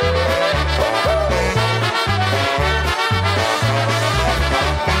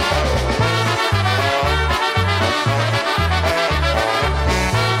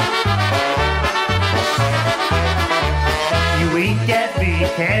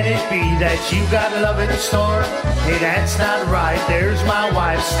 Can it be that you got love in store? Hey, that's not right, there's my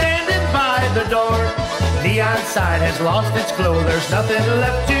wife standing by the door. Neon sign has lost its glow, there's nothing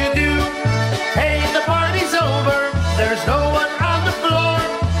left to do.